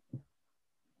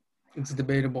 It's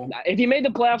debatable. If he made the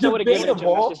playoffs, I would have given it to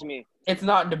him. That's just me. It's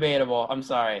not debatable. I'm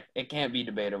sorry. It can't be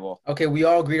debatable. Okay, we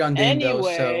all agreed on Dame though.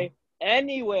 So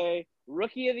Anyway,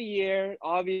 Rookie of the Year,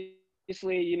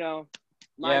 obviously, you know,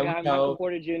 my guy, Michael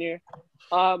Porter Jr.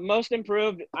 Most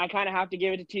improved, I kind of have to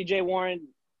give it to T.J. Warren,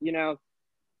 you know,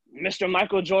 Mr.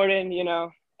 Michael Jordan, you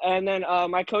know. And then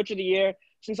my Coach of the Year,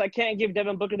 since I can't give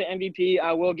Devin Booker the MVP,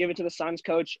 I will give it to the Suns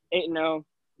coach, 8-0.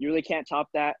 You really can't top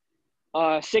that.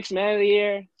 Sixth Man of the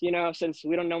Year, you know, since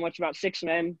we don't know much about six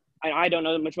men. I don't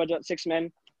know much about six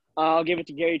men. I'll give it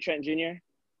to Gary Trent Jr.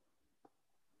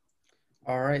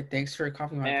 all right, thanks for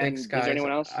copying my picks, guys. Is there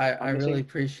anyone else? I really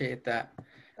appreciate that.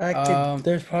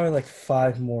 There's probably like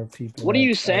 5 more people. What are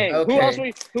you saying? Okay. Who else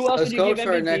Let's would you go give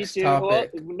to our MVP next to?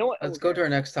 topic. No, Let's go to our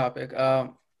next topic.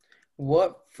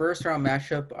 What first round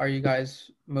matchup are you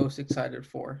guys most excited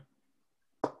for?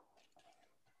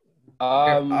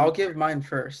 I'll give mine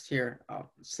first here,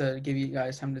 to give you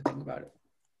guys time to think about it.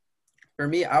 For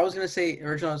me, I was gonna say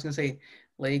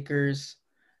Lakers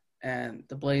and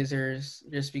the Blazers,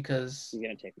 just because. You're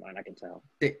gonna take mine, I can tell.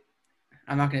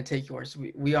 I'm not gonna take yours.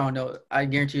 We all know. I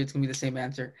guarantee you, it's gonna be the same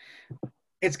answer.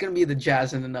 It's gonna be the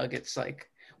Jazz and the Nuggets. Like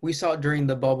we saw during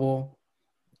the bubble,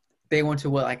 they went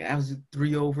to that was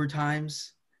 3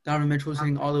 overtimes. Donovan Mitchell was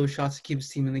hitting all those shots to keep his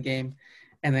team in the game,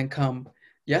 and then come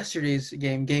yesterday's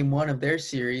game 1 of their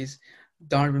series,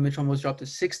 Donovan Mitchell almost dropped a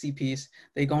 60-piece.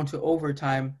 They go into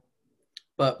overtime,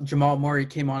 but Jamal Murray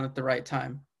came on at the right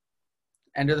time.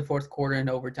 End of the fourth quarter in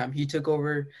overtime. He took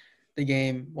over the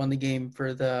game, won the game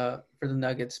for the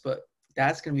Nuggets, but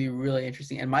that's going to be really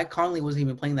interesting. And Mike Conley wasn't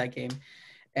even playing that game,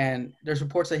 and there's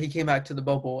reports that he came back to the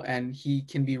bubble and he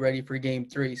can be ready for game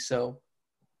 3. So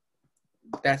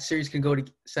that series can go to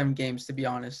 7 games, to be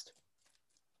honest.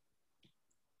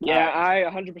 Yeah, I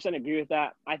 100% agree with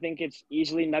that. I think it's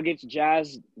easily Nuggets,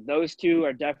 Jazz. Those two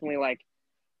are definitely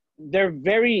they're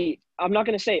very – I'm not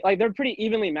going to say – they're pretty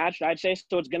evenly matched, I'd say.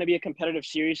 So it's going to be a competitive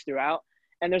series throughout.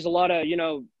 And there's a lot of,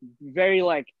 very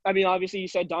obviously you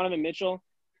said Donovan Mitchell.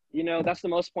 That's the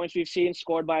most points we've seen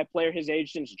scored by a player his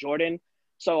age since Jordan.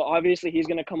 So obviously he's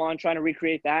going to come on trying to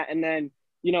recreate that. And then,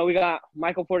 we got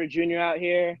Michael Porter Jr. out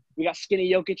here. We got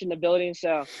Skinny Jokic in the building.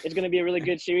 So it's going to be a really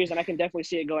good series, and I can definitely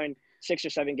see it going 6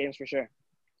 or 7 games for sure.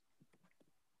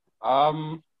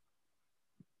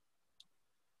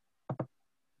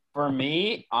 For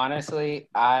me, honestly,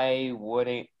 I'd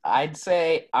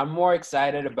say I'm more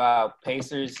excited about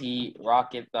Pacers, Heat,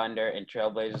 Rocket, Thunder, and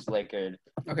Trailblazers, Lakers.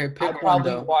 Okay, pick one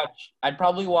though. I'd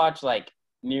probably watch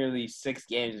nearly 6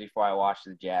 games before I watch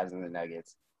the Jazz and the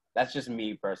Nuggets. That's just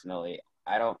me personally.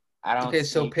 I don't. Okay,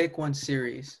 so pick one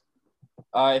series.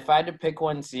 If I had to pick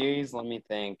one series, let me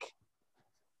think.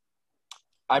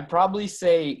 I'd probably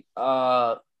say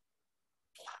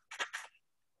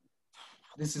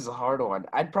this is a hard one.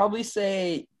 I'd probably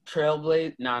say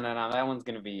Trailblaze. No, that one's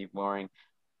gonna be boring.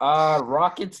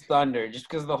 Rockets Thunder, just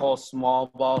because of the whole small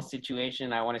ball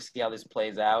situation. I want to see how this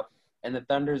plays out. And the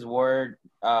Thunder's were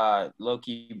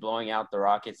low-key blowing out the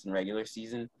Rockets in regular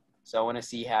season. So I want to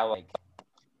see how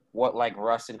what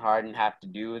Russ and Harden have to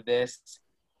do with this.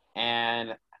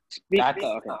 And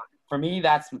for me,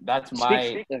 that's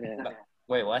my.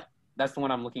 Wait, what? That's the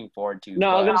one I'm looking forward to. No,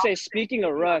 I was gonna say. Speaking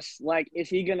of Russ, is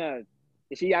he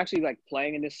actually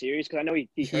playing in this series? Because I know he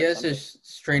has a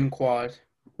strained quad.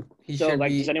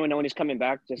 Does anyone know when he's coming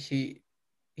back? He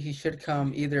should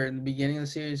come either in the beginning of the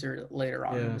series or later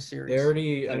on in the series. They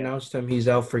already announced him. He's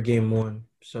out for game 1.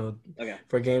 So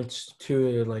for game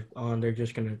 2, they're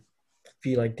just gonna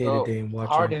be day-to-day and watch.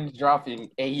 Harden's dropping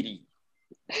 80.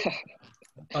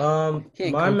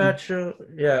 My matchup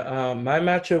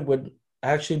would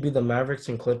actually be the Mavericks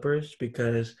and Clippers,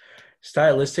 because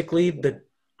stylistically the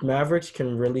Mavericks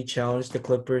can really challenge the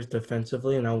Clippers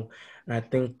defensively, and I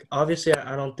think obviously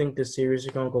I don't think the series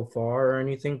is gonna go far or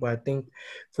anything, but I think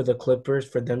for the Clippers,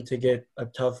 for them to get a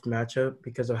tough matchup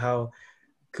because of how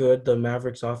good the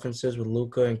Mavericks offense is with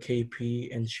Luka and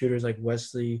KP and shooters like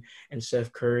Wesley and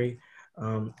Steph Curry.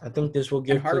 I think this will And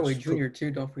give Hardaway Jr.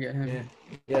 too. Don't forget him.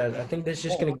 Yeah, I think this is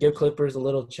just going to give Clippers a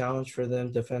little challenge for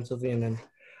them defensively, and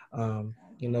then,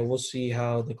 we'll see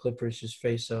how the Clippers just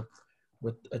face up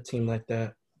with a team like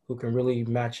that who can really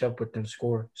match up with them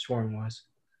scoring wise.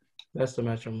 That's the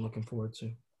match I'm looking forward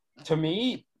to. To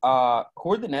me, who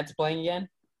are the Nets playing again?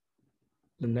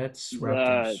 The Nets,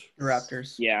 Raptors.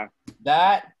 Raptors. Yeah.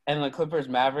 That and the Clippers,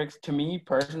 Mavericks. To me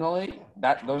personally,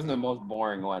 those are the most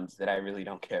boring ones that I really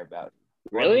don't care about.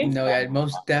 Really? No, yeah,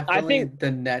 most definitely think the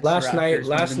Nets. last Raptors.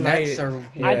 night- The Nets are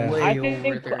yeah. way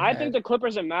over their I think head. the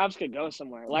Clippers and Mavs could go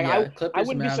somewhere. Like Yeah, I Clippers,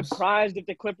 wouldn't be Mavs. surprised if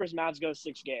the Clippers Mavs go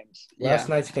 6 games. Last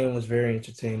Yeah. night's game was very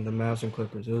entertaining. The Mavs and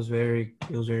Clippers. It was very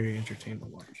entertaining to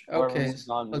watch. Okay, Moves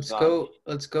on.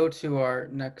 let's go to our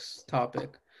next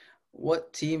topic.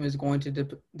 What team is going to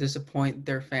disappoint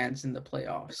their fans in the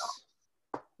playoffs?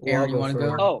 Aaron, you want to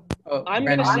go? Oh, I'm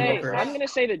Brandon, gonna you say go I'm first. gonna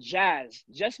say the Jazz,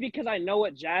 just because I know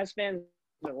what Jazz fans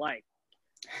are like.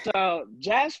 So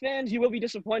Jazz fans, you will be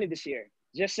disappointed this year.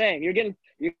 Just saying, you're getting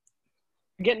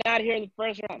out of here in the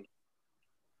first round.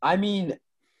 I mean,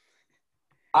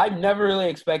 I've never really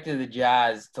expected the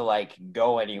Jazz to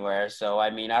go anywhere. So I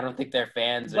mean, I don't think their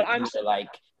fans But are I'm expecting.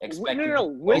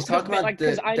 No. He's talking about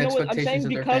because I know what I'm expectations saying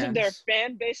of their because of their fans.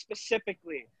 fan base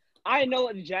specifically. I know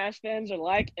what the Jazz fans are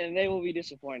like, and they will be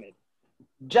disappointed.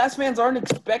 Jazz fans aren't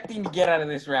expecting to get out of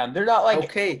this round. They're not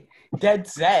Okay, dead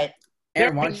set.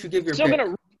 Aaron, why don't you give your Still pick?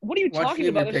 what are you Why don't talking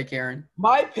you give about? your pick, Aaron?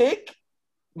 My pick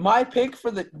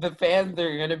for the fans that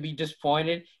are gonna be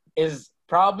disappointed is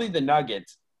probably the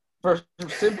Nuggets for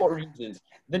simple reasons.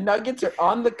 The Nuggets are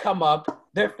on the come up.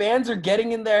 Their fans are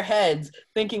getting in their heads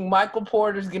thinking Michael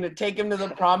Porter's gonna take them to the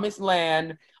promised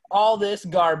land. All this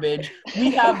garbage.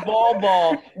 We have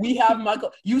ball. We have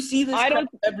Michael. You see this crap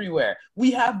everywhere.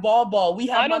 We have ball. We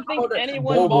have I don't Michael think Porter.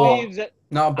 anyone believes that.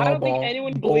 Not I ball. don't think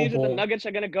anyone believes that the Nuggets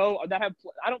are gonna go.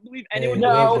 I don't believe anyone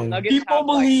believes the Nuggets people have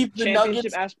believe the championship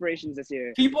Nuggets aspirations this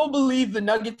year. People believe the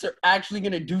Nuggets are actually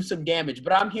going to do some damage,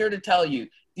 but I'm here to tell you,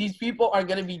 these people are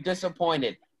going to be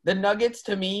disappointed. The Nuggets,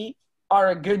 to me, are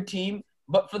a good team,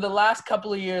 but for the last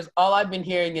couple of years, all I've been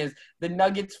hearing is the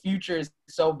Nuggets' future is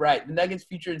so bright. The Nuggets'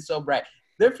 future is so bright.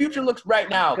 Their future looks bright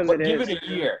now, but give it a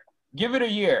year. Give it a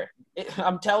year.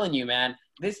 I'm telling you, man,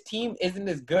 this team isn't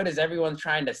as good as everyone's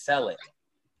trying to sell it.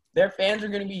 Their fans are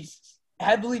going to be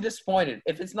heavily disappointed.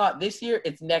 If it's not this year,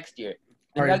 it's next year.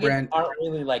 The Nuggets aren't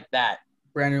really like that.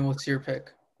 Brandon, what's your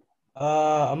pick?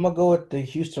 I'm gonna go with the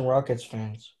Houston Rockets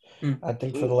fans. I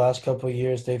think for the last couple of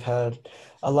years they've had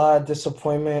a lot of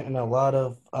disappointment and a lot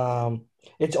of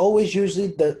it's always usually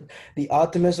the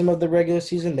optimism of the regular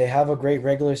season. They have a great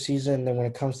regular season, and then when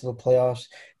it comes to the playoffs,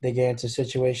 they get into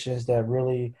situations that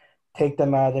really take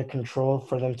them out of their control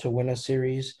for them to win a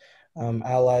series.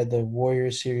 Allied the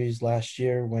Warriors series last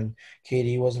year when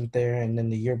KD wasn't there, and then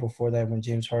the year before that when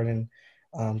James Harden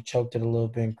choked it a little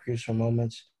bit in crucial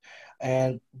moments.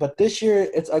 But this year,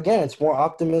 it's more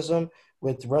optimism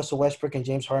with Russell Westbrook and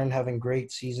James Harden having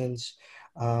great seasons,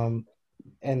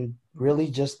 and really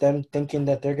just them thinking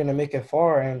that they're going to make it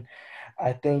far. And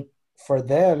I think for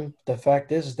them, the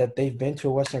fact is that they've been to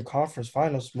a Western Conference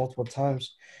Finals multiple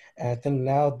times, and I think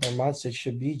now their mindset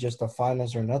should be just the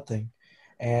finals or nothing.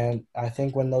 And I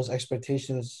think when those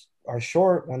expectations are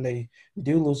short, when they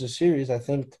do lose a series, I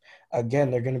think,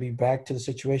 again, they're going to be back to the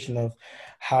situation of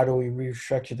how do we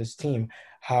restructure this team?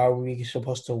 How are we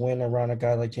supposed to win around a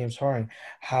guy like James Harden?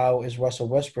 How is Russell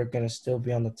Westbrook going to still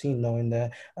be on the team knowing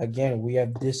that, again, we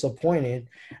have disappointed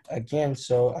again?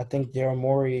 So I think Daryl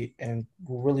Morey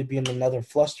will really be in another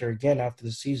fluster again after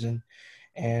the season.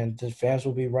 And the fans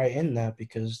will be right in that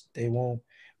because they won't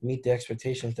meet the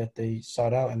expectations that they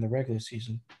sought out in the regular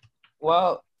season.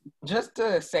 Well, just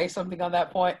to say something on that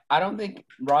point, I don't think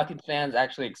Rockets fans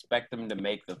actually expect them to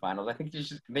make the finals. I think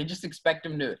they just expect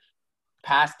them to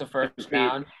pass the first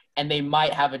round, and they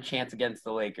might have a chance against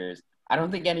the Lakers. I don't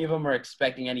think any of them are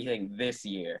expecting anything this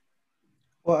year.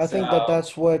 Well, I think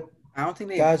that's what – I don't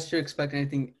think they should expect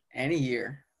anything any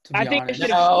year, to be honest.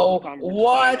 No,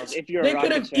 what? They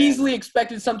could have easily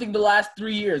expected something the last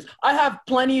 3 years. I have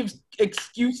plenty of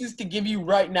excuses to give you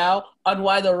right now on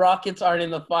why the Rockets aren't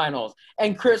in the finals,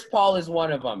 and Chris Paul is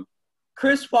one of them.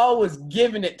 Chris Paul was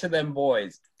giving it to them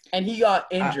boys, and he got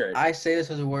injured. I say this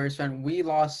as a Warriors fan. We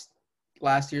lost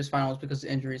last year's finals because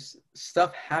of injuries.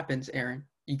 Stuff happens, Aaron.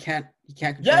 You can't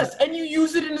control Yes, it. and you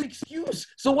use it as an excuse.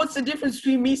 So what's the difference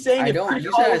between me saying I don't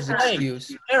use that as an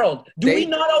excuse. Harold, we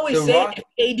not always say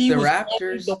if KD was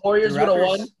playing, the Warriors would have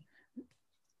won?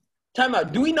 Time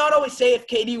out. Do we not always say if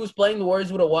KD was playing, the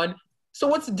Warriors would have won? So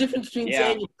what's the difference between Yeah.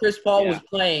 saying if Chris Paul Yeah. was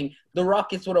playing, the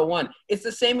Rockets would have won? It's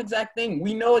the same exact thing.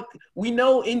 We know it. We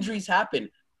know injuries happen,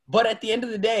 but at the end of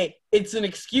the day, it's an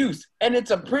excuse, and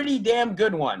it's a pretty damn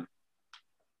good one.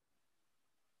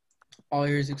 All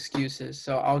yours excuses.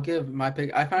 So I'll give my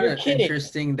pick. I found You're it kidding.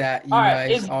 interesting that All you right,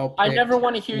 guys all I picked never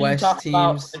want to hear you West talk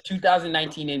about teams. the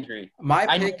 2019 injury. My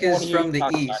I pick never want is to hear you from the talk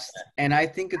about East, that. and I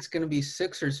think it's going to be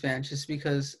Sixers fans just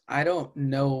because I don't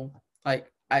know. Like,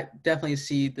 I definitely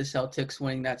see the Celtics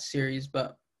winning that series,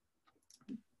 but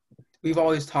we've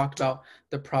always talked about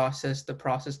the process.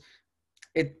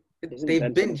 Isn't They've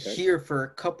Ben been Simmons hurt? here for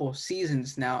a couple of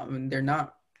seasons now. I mean, they're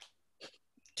not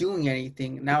doing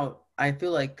anything. Now, I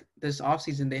feel like this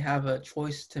offseason they have a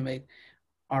choice to make.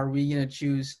 Are we going to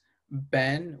choose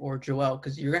Ben or Joel?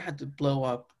 Because you're going to have to blow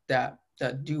up that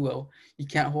duo. You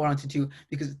can't hold on to two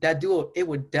because that duo, it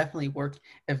would definitely work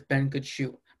if Ben could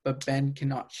shoot, but Ben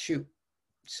cannot shoot.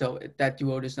 So that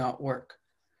duo does not work.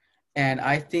 And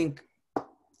I think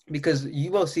because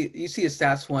you see the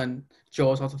stats when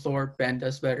Joel's off the floor, Ben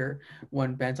does better.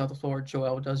 When Ben's off the floor,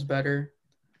 Joel does better.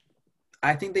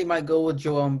 I think they might go with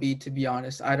Joel Embiid, to be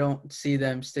honest. I don't see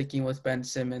them sticking with Ben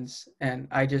Simmons, and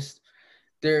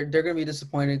they're gonna be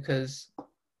disappointed because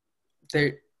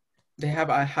they have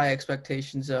high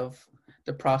expectations of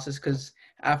the process. Because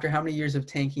after how many years of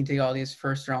tanking to get all these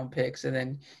first round picks, and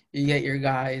then you get your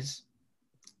guys,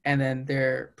 and then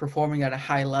they're performing at a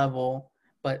high level,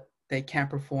 but they can't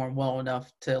perform well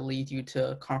enough to lead you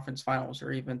to conference finals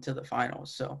or even to the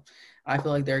finals. So I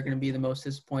feel like they're going to be the most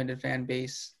disappointed fan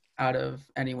base out of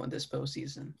anyone this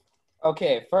postseason.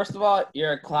 Okay, first of all,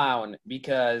 you're a clown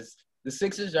because the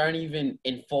Sixers aren't even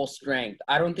in full strength.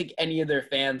 I don't think any of their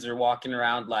fans are walking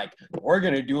around like, we're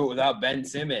going to do it without Ben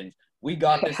Simmons. We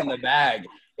got this in the bag.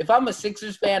 If I'm a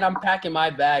Sixers fan, I'm packing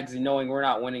my bags and knowing we're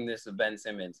not winning this with Ben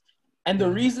Simmons. And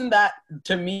the reason that,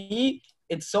 to me,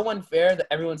 it's so unfair that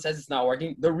everyone says it's not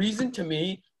working. The reason, to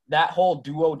me, that whole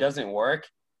duo doesn't work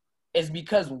is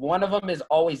because one of them is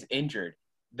always injured.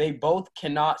 They both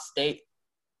cannot stay.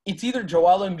 It's either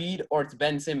Joel Embiid or it's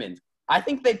Ben Simmons. I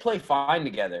think they play fine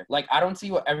together. Like, I don't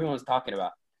see what everyone's talking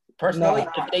about. Personally,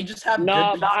 if they just have good No,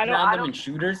 pieces but I don't. around them and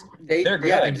shooters, they're good.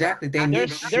 Yeah, exactly. They need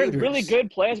They're really shooters.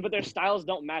 good players, but their styles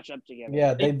don't match up together.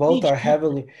 Yeah, They they both need are shooters.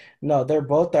 heavily no, they're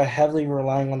both are heavily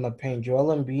relying on the paint.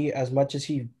 Joel Embiid, as much as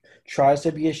he tries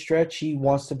to be a stretch, he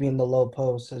wants to be in the low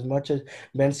post. As much as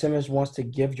Ben Simmons wants to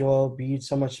give Joel Embiid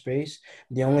so much space,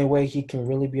 the only way he can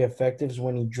really be effective is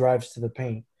when he drives to the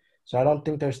paint. So I don't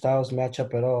think their styles match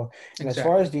up at all. And as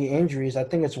far Exactly. as the injuries, I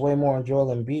think it's way more on Joel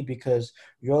Embiid because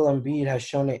Joel Embiid has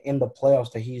shown it in the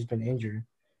playoffs that he's been injured.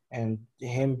 And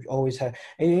him always had,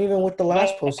 and even with the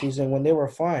last But postseason when they were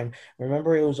fine,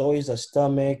 remember, it was always a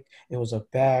stomach, it was a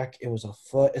back, it was a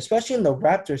foot, especially in the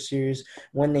Raptors series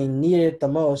when they needed it the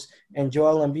most. And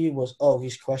Joel Embiid was, oh,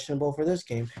 he's questionable for this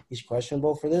game. He's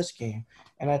questionable for this game.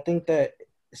 And I think that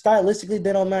stylistically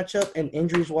they don't match up, and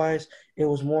injuries-wise, it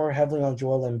was more heavily on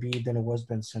Joel Embiid than it was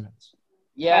Ben Simmons.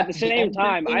 Yeah, at the the same injury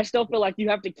time, I thing. still feel like you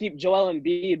have to keep Joel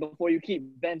Embiid before you keep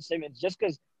Ben Simmons, just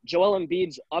because Joel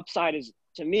Embiid's upside is,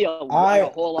 to me, like a I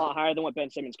whole lot higher than what Ben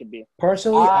Simmons could be.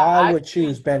 Personally, I would Actually,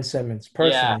 choose Ben Simmons. yeah.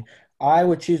 Personally, I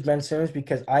would choose Ben Simmons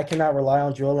because I cannot rely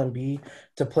on Joel Embiid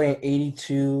to play an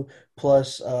 82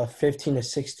 plus 15 to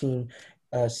 16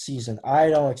 season. I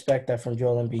don't expect that from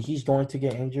Joel Embiid. He's going to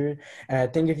get injured. And I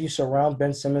think if you surround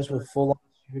Ben Simmons with full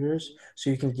shooters so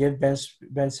you can give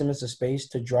Ben Simmons the space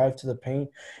to drive to the paint,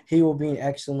 he will be an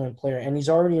excellent player. And he's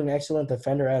already an excellent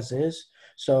defender as is.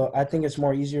 So I think it's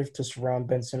more easier to surround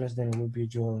Ben Simmons than it would be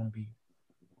Joel Embiid.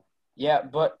 Yeah,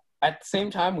 but at the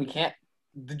same time, we can't.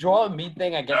 The Joel Embiid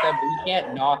thing, I get that, but we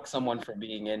can't knock someone for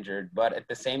being injured. But at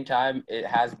the same time, it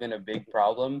has been a big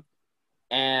problem.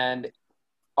 And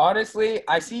honestly,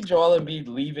 I see Joel Embiid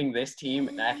leaving this team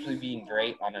and actually being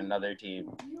great on another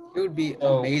team. It would be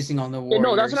So, amazing on the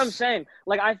No, that's what I'm Warriors. saying.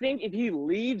 Like, I think if he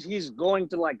leaves, he's going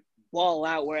to like ball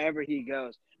out wherever he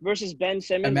goes. Versus Ben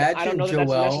Simmons, I don't Imagine know that that's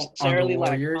Joel on the necessarily like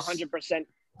Warriors. 100%.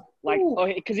 Like, oh,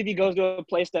 because if he goes to a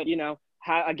place that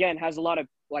again has a lot of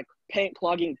like paint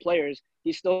clogging players,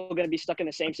 he's still going to be stuck in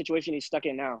the same situation he's stuck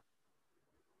in now.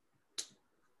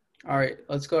 All right,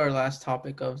 let's go to our last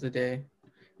topic of the day.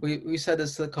 We said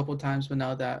this a couple times, but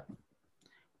now that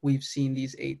we've seen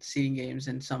these 8 seeding games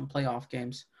and some playoff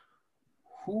games,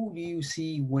 who do you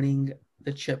see winning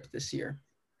the chip this year?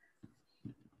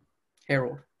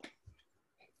 Harold.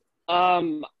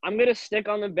 I'm gonna stick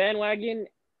on the bandwagon.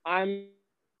 I'm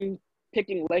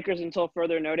picking Lakers until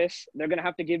further notice. They're gonna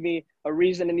have to give me a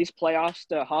reason in these playoffs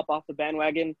to hop off the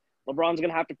bandwagon. LeBron's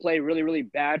gonna have to play really, really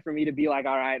bad for me to be like,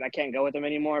 all right, I can't go with him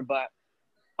anymore. But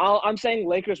I'm saying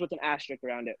Lakers with an asterisk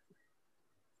around it.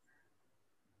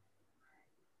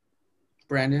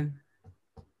 Brandon?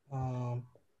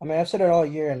 I mean, I've said it all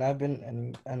year, and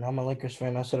and I'm a Lakers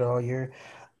fan. I said it all year.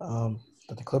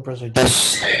 That the Clippers are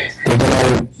just they're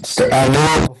gonna. I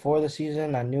knew it before the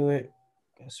season. I knew it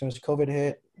as soon as COVID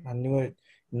hit. I knew it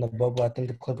in the bubble. I think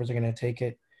the Clippers are gonna take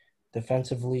it.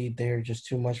 Defensively, they're just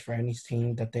too much for any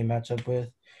team that they match up with.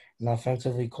 And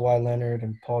offensively, Kawhi Leonard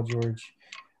and Paul George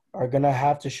are gonna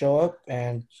have to show up,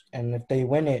 and if they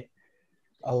win it,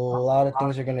 a lot of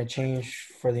things are gonna change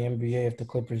for the NBA if the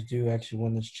Clippers do actually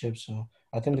win this chip. So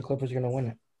I think the Clippers are gonna win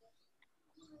it.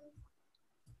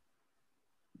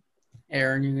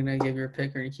 Aaron, you're gonna give your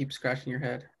pick, or you keep scratching your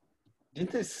head?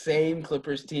 Didn't the same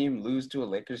Clippers team lose to a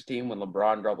Lakers team when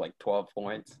LeBron dropped like 12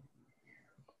 points?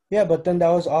 Yeah, but then that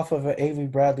was off of an Avery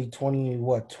Bradley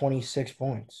 26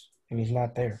 points, and he's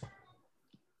not there.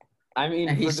 I mean,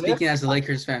 And he's speaking as a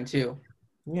Lakers fan too.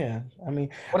 Yeah, I mean,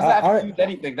 what does that have to do with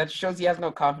anything? That shows he has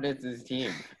no confidence in his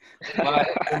team. But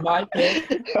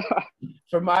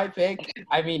for my pick,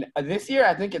 I mean, this year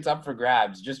I think it's up for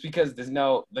grabs just because there's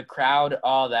the crowd,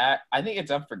 all that. I think it's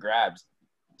up for grabs.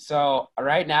 So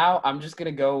right now, I'm just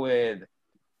going to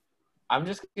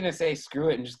say screw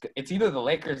it and it's either the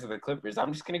Lakers or the Clippers.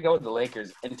 I'm just going to go with the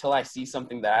Lakers until I see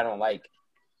something that I don't like.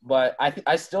 But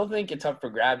I still think it's up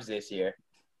for grabs this year.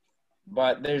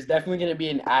 But there's definitely going to be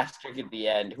an asterisk at the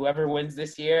end. Whoever wins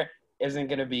this year isn't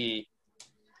going to be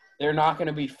 – they're not going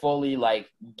to be fully,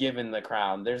 given the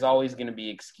crown. There's always going to be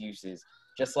excuses.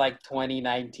 Just like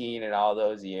 2019 and all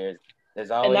those years. There's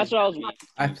always – and that's what I was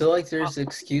 – I feel like there's an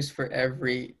excuse for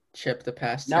every chip the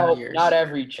past 10 years. No, not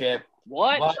every chip.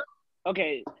 What? But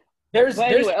okay. There's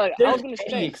I was going to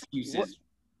any say – excuses.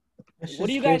 What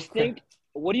do you guys think?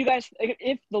 What do you guys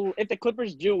if the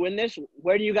Clippers do win this?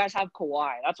 Where do you guys have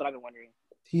Kawhi? That's what I've been wondering.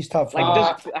 He's top 20.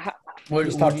 What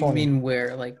do you mean where?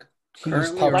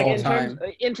 Currently or all time?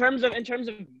 In terms of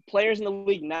players in the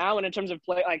league now, and in terms of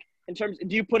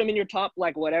do you put him in your top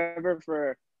whatever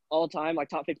for all time,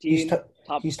 top 15?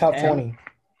 He's top 20.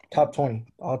 Top 20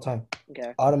 all time.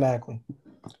 Okay. Automatically.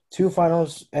 2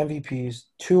 finals MVPs,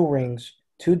 2 rings,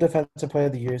 2 defensive player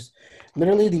of the years.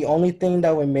 Literally the only thing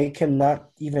that would make him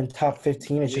not even top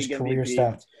 15 is just career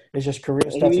stats. It's just career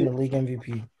stats in the league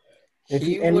MVP.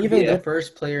 He would be the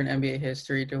first player in NBA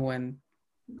history to win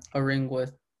a ring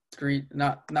with 3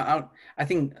 I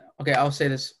think I'll say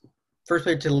this. First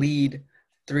player to lead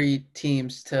 3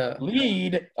 teams to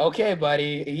lead. Okay,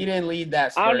 buddy. He didn't lead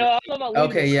that Spurs. I don't know about leading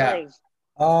okay, yeah.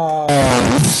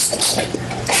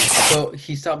 So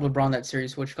he stopped LeBron that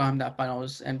series, which got him that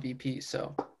finals MVP.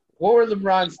 So what were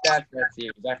LeBron's stats that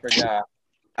series? I forgot.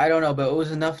 I don't know, but it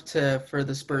was enough for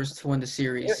the Spurs to win the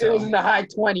series. It was in the high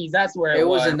 20s. That's where it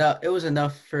was. It was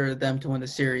enough for them to win the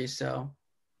series. So,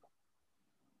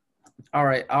 all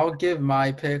right, I'll give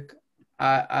my pick.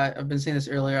 I've been saying this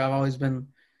earlier. I've always been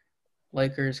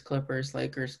Lakers, Clippers,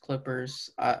 Lakers,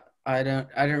 Clippers. I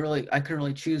couldn't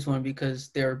really choose one because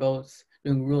they were both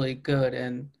doing really good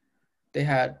and they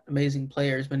had amazing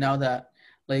players. But now that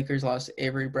Lakers lost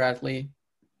Avery Bradley,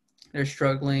 they're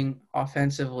struggling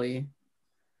offensively.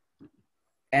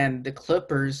 And the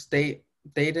Clippers, they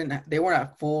weren't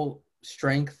at full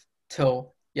strength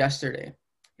till yesterday.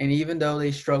 And even though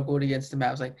they struggled against the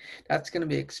Mavs, that's going to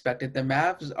be expected. The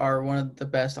Mavs are one of the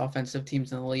best offensive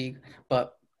teams in the league,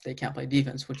 but they can't play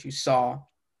defense, which you saw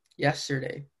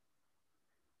yesterday.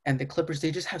 And the Clippers,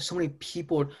 they just have so many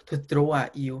people to throw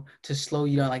at you to slow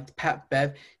you down. Like Pat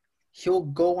Bev, he'll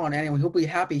go on anyone. He'll be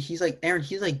happy. He's like Aaron.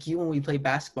 He's like you when we play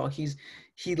basketball.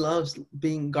 He loves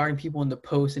guarding people in the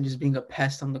post and just being a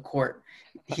pest on the court.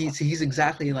 He's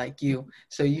exactly like you.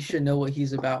 So you should know what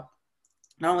he's about.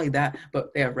 Not only that,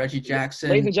 but they have Reggie Jackson.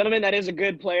 Ladies and gentlemen, that is a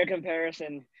good player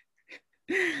comparison.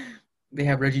 They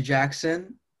have Reggie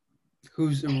Jackson,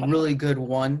 who's a really good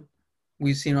one.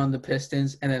 We've seen on the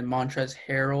Pistons, and then Montrezl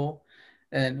Harrell,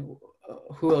 and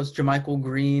who else? JaMychal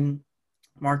Green,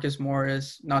 Marcus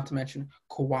Morris, not to mention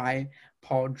Kawhi,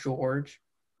 Paul George.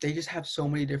 They just have so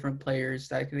many different players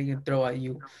that they can throw at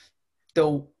you.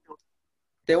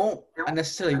 They won't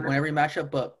necessarily win every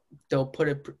matchup, but they'll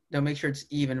make sure it's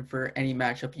even for any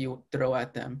matchup you throw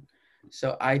at them.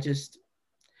 So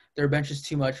their bench is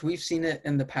too much. We've seen it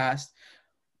in the past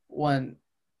when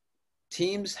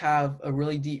teams have a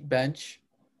really deep bench,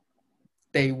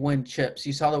 they win chips.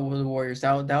 You saw the Warriors.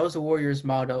 That was the Warriors'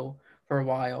 motto for a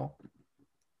while.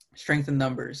 Strength in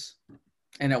numbers.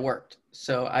 And it worked.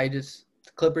 So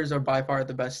the Clippers are by far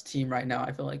the best team right now,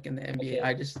 I feel like, in the NBA.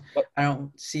 I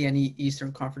don't see any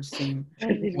Eastern Conference team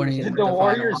winning Did the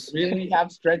Warriors really have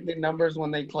strength in numbers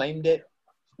when they claimed it?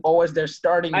 Or was their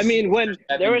starting? I mean, when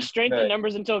there was strength in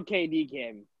numbers until KD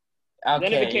came. Then it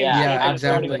Okay, became yeah. Yeah, cheaper I'm to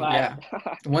starting exactly. with that.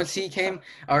 35. Yeah. Once he came,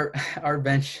 our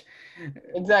bench.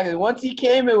 Exactly. Once he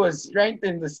came, it was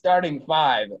strengthened the starting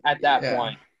five at that Yeah.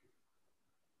 point.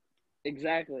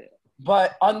 Exactly.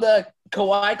 But on the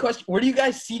Kawhi question, where do you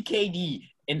guys see KD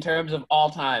in terms of all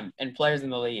time and players in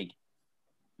the league?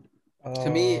 To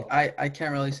me, Uh, I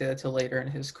can't really say that till later in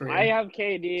his I career. have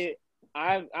KD.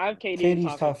 I have KD in KD's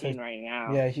top top 15 50. right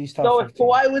now. Yeah, he's top So if 15.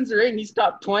 Kawhi wins the ring, he's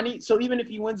top 20. So even if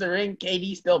he wins the ring,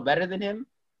 KD's still better than him?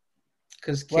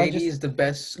 Because Well, I KD just is the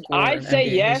best scorer I'd in say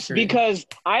NBA yes history. because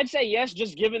I'd say yes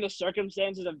just given the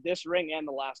circumstances of this ring and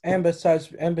the last one and besides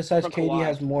for KD Kawhi.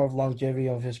 has more of longevity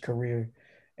of his career,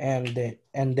 and the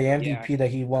Yeah. MVP that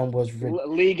he won was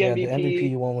League yeah, the MVP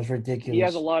he MVP. won was He has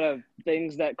ridiculous. a lot of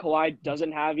things that Kawhi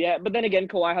doesn't have yet. But then again,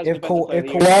 Kawhi has If defensive player if of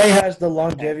the year. Kawhi has the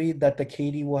longevity that the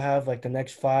KD will have, like the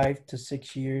next 5 to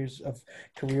 6 years of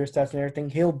career stats and everything,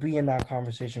 he'll be in that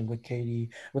conversation with KD,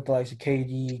 with the likes of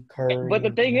KD, Curry, But the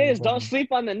and thing is, don't everybody.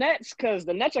 sleep on the Nets because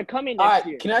the Nets are coming All next right,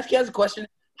 year. can I ask you guys a question?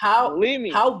 How Believe me.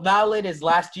 how valid is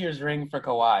last year's ring for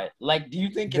Kawhi? Like, do you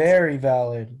think it's Very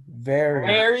valid,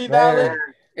 very valid? very.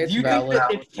 Do It's you think that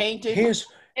valid. it's tainted? His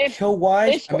It's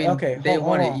Kawhi's I mean, okay. they Hold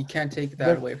won it. on. You can't take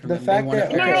that away from The them. They fact won it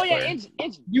that for no, best no, okay, yeah, player.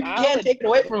 it's You can't valid. take it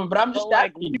away from him, but I'm But just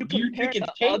like when asking, you do you compare think it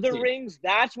it's to other tainted? rings,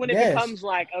 that's when it yes, becomes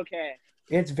like okay,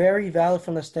 it's very valid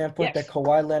from the standpoint that yes,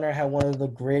 Kawhi Leonard had one of the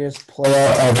greatest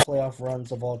playoff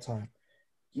runs of all time.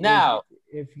 If Now,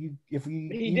 you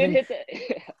he did even hit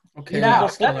the. Okay, even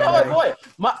Max, now, before that's killer not my ready. point.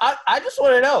 I just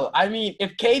want to know. I mean,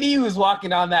 if KD was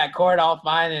walking on that court all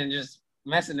fine and just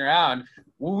messing around,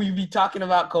 will we be talking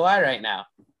about Kawhi right now?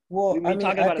 well, We'd I be mean,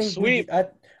 talking about a sweep.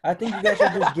 I think you guys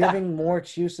are just giving more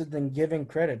excuses than giving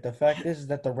credit. The fact is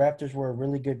that the Raptors were a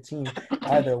really good team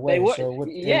either They way. were So it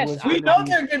yes. was We going to know be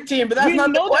they're a good team, but that's We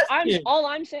not the know that question. all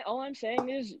I'm saying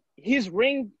is his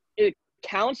ring it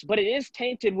counts, but it is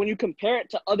tainted when you compare it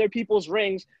to other people's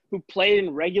rings who played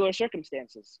in regular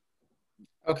circumstances.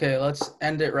 Okay, let's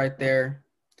end it right there.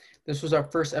 This was our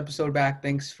first episode back.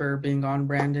 Thanks for being on,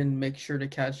 Brandon. Make sure to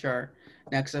catch our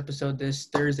next episode this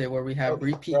Thursday where we have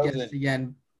repeat guests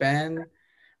again, Ben,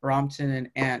 Rompton, and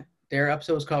Ant. Their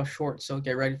episode is called Short, so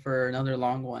get ready for another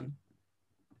long one.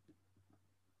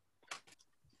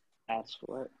 That's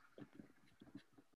what.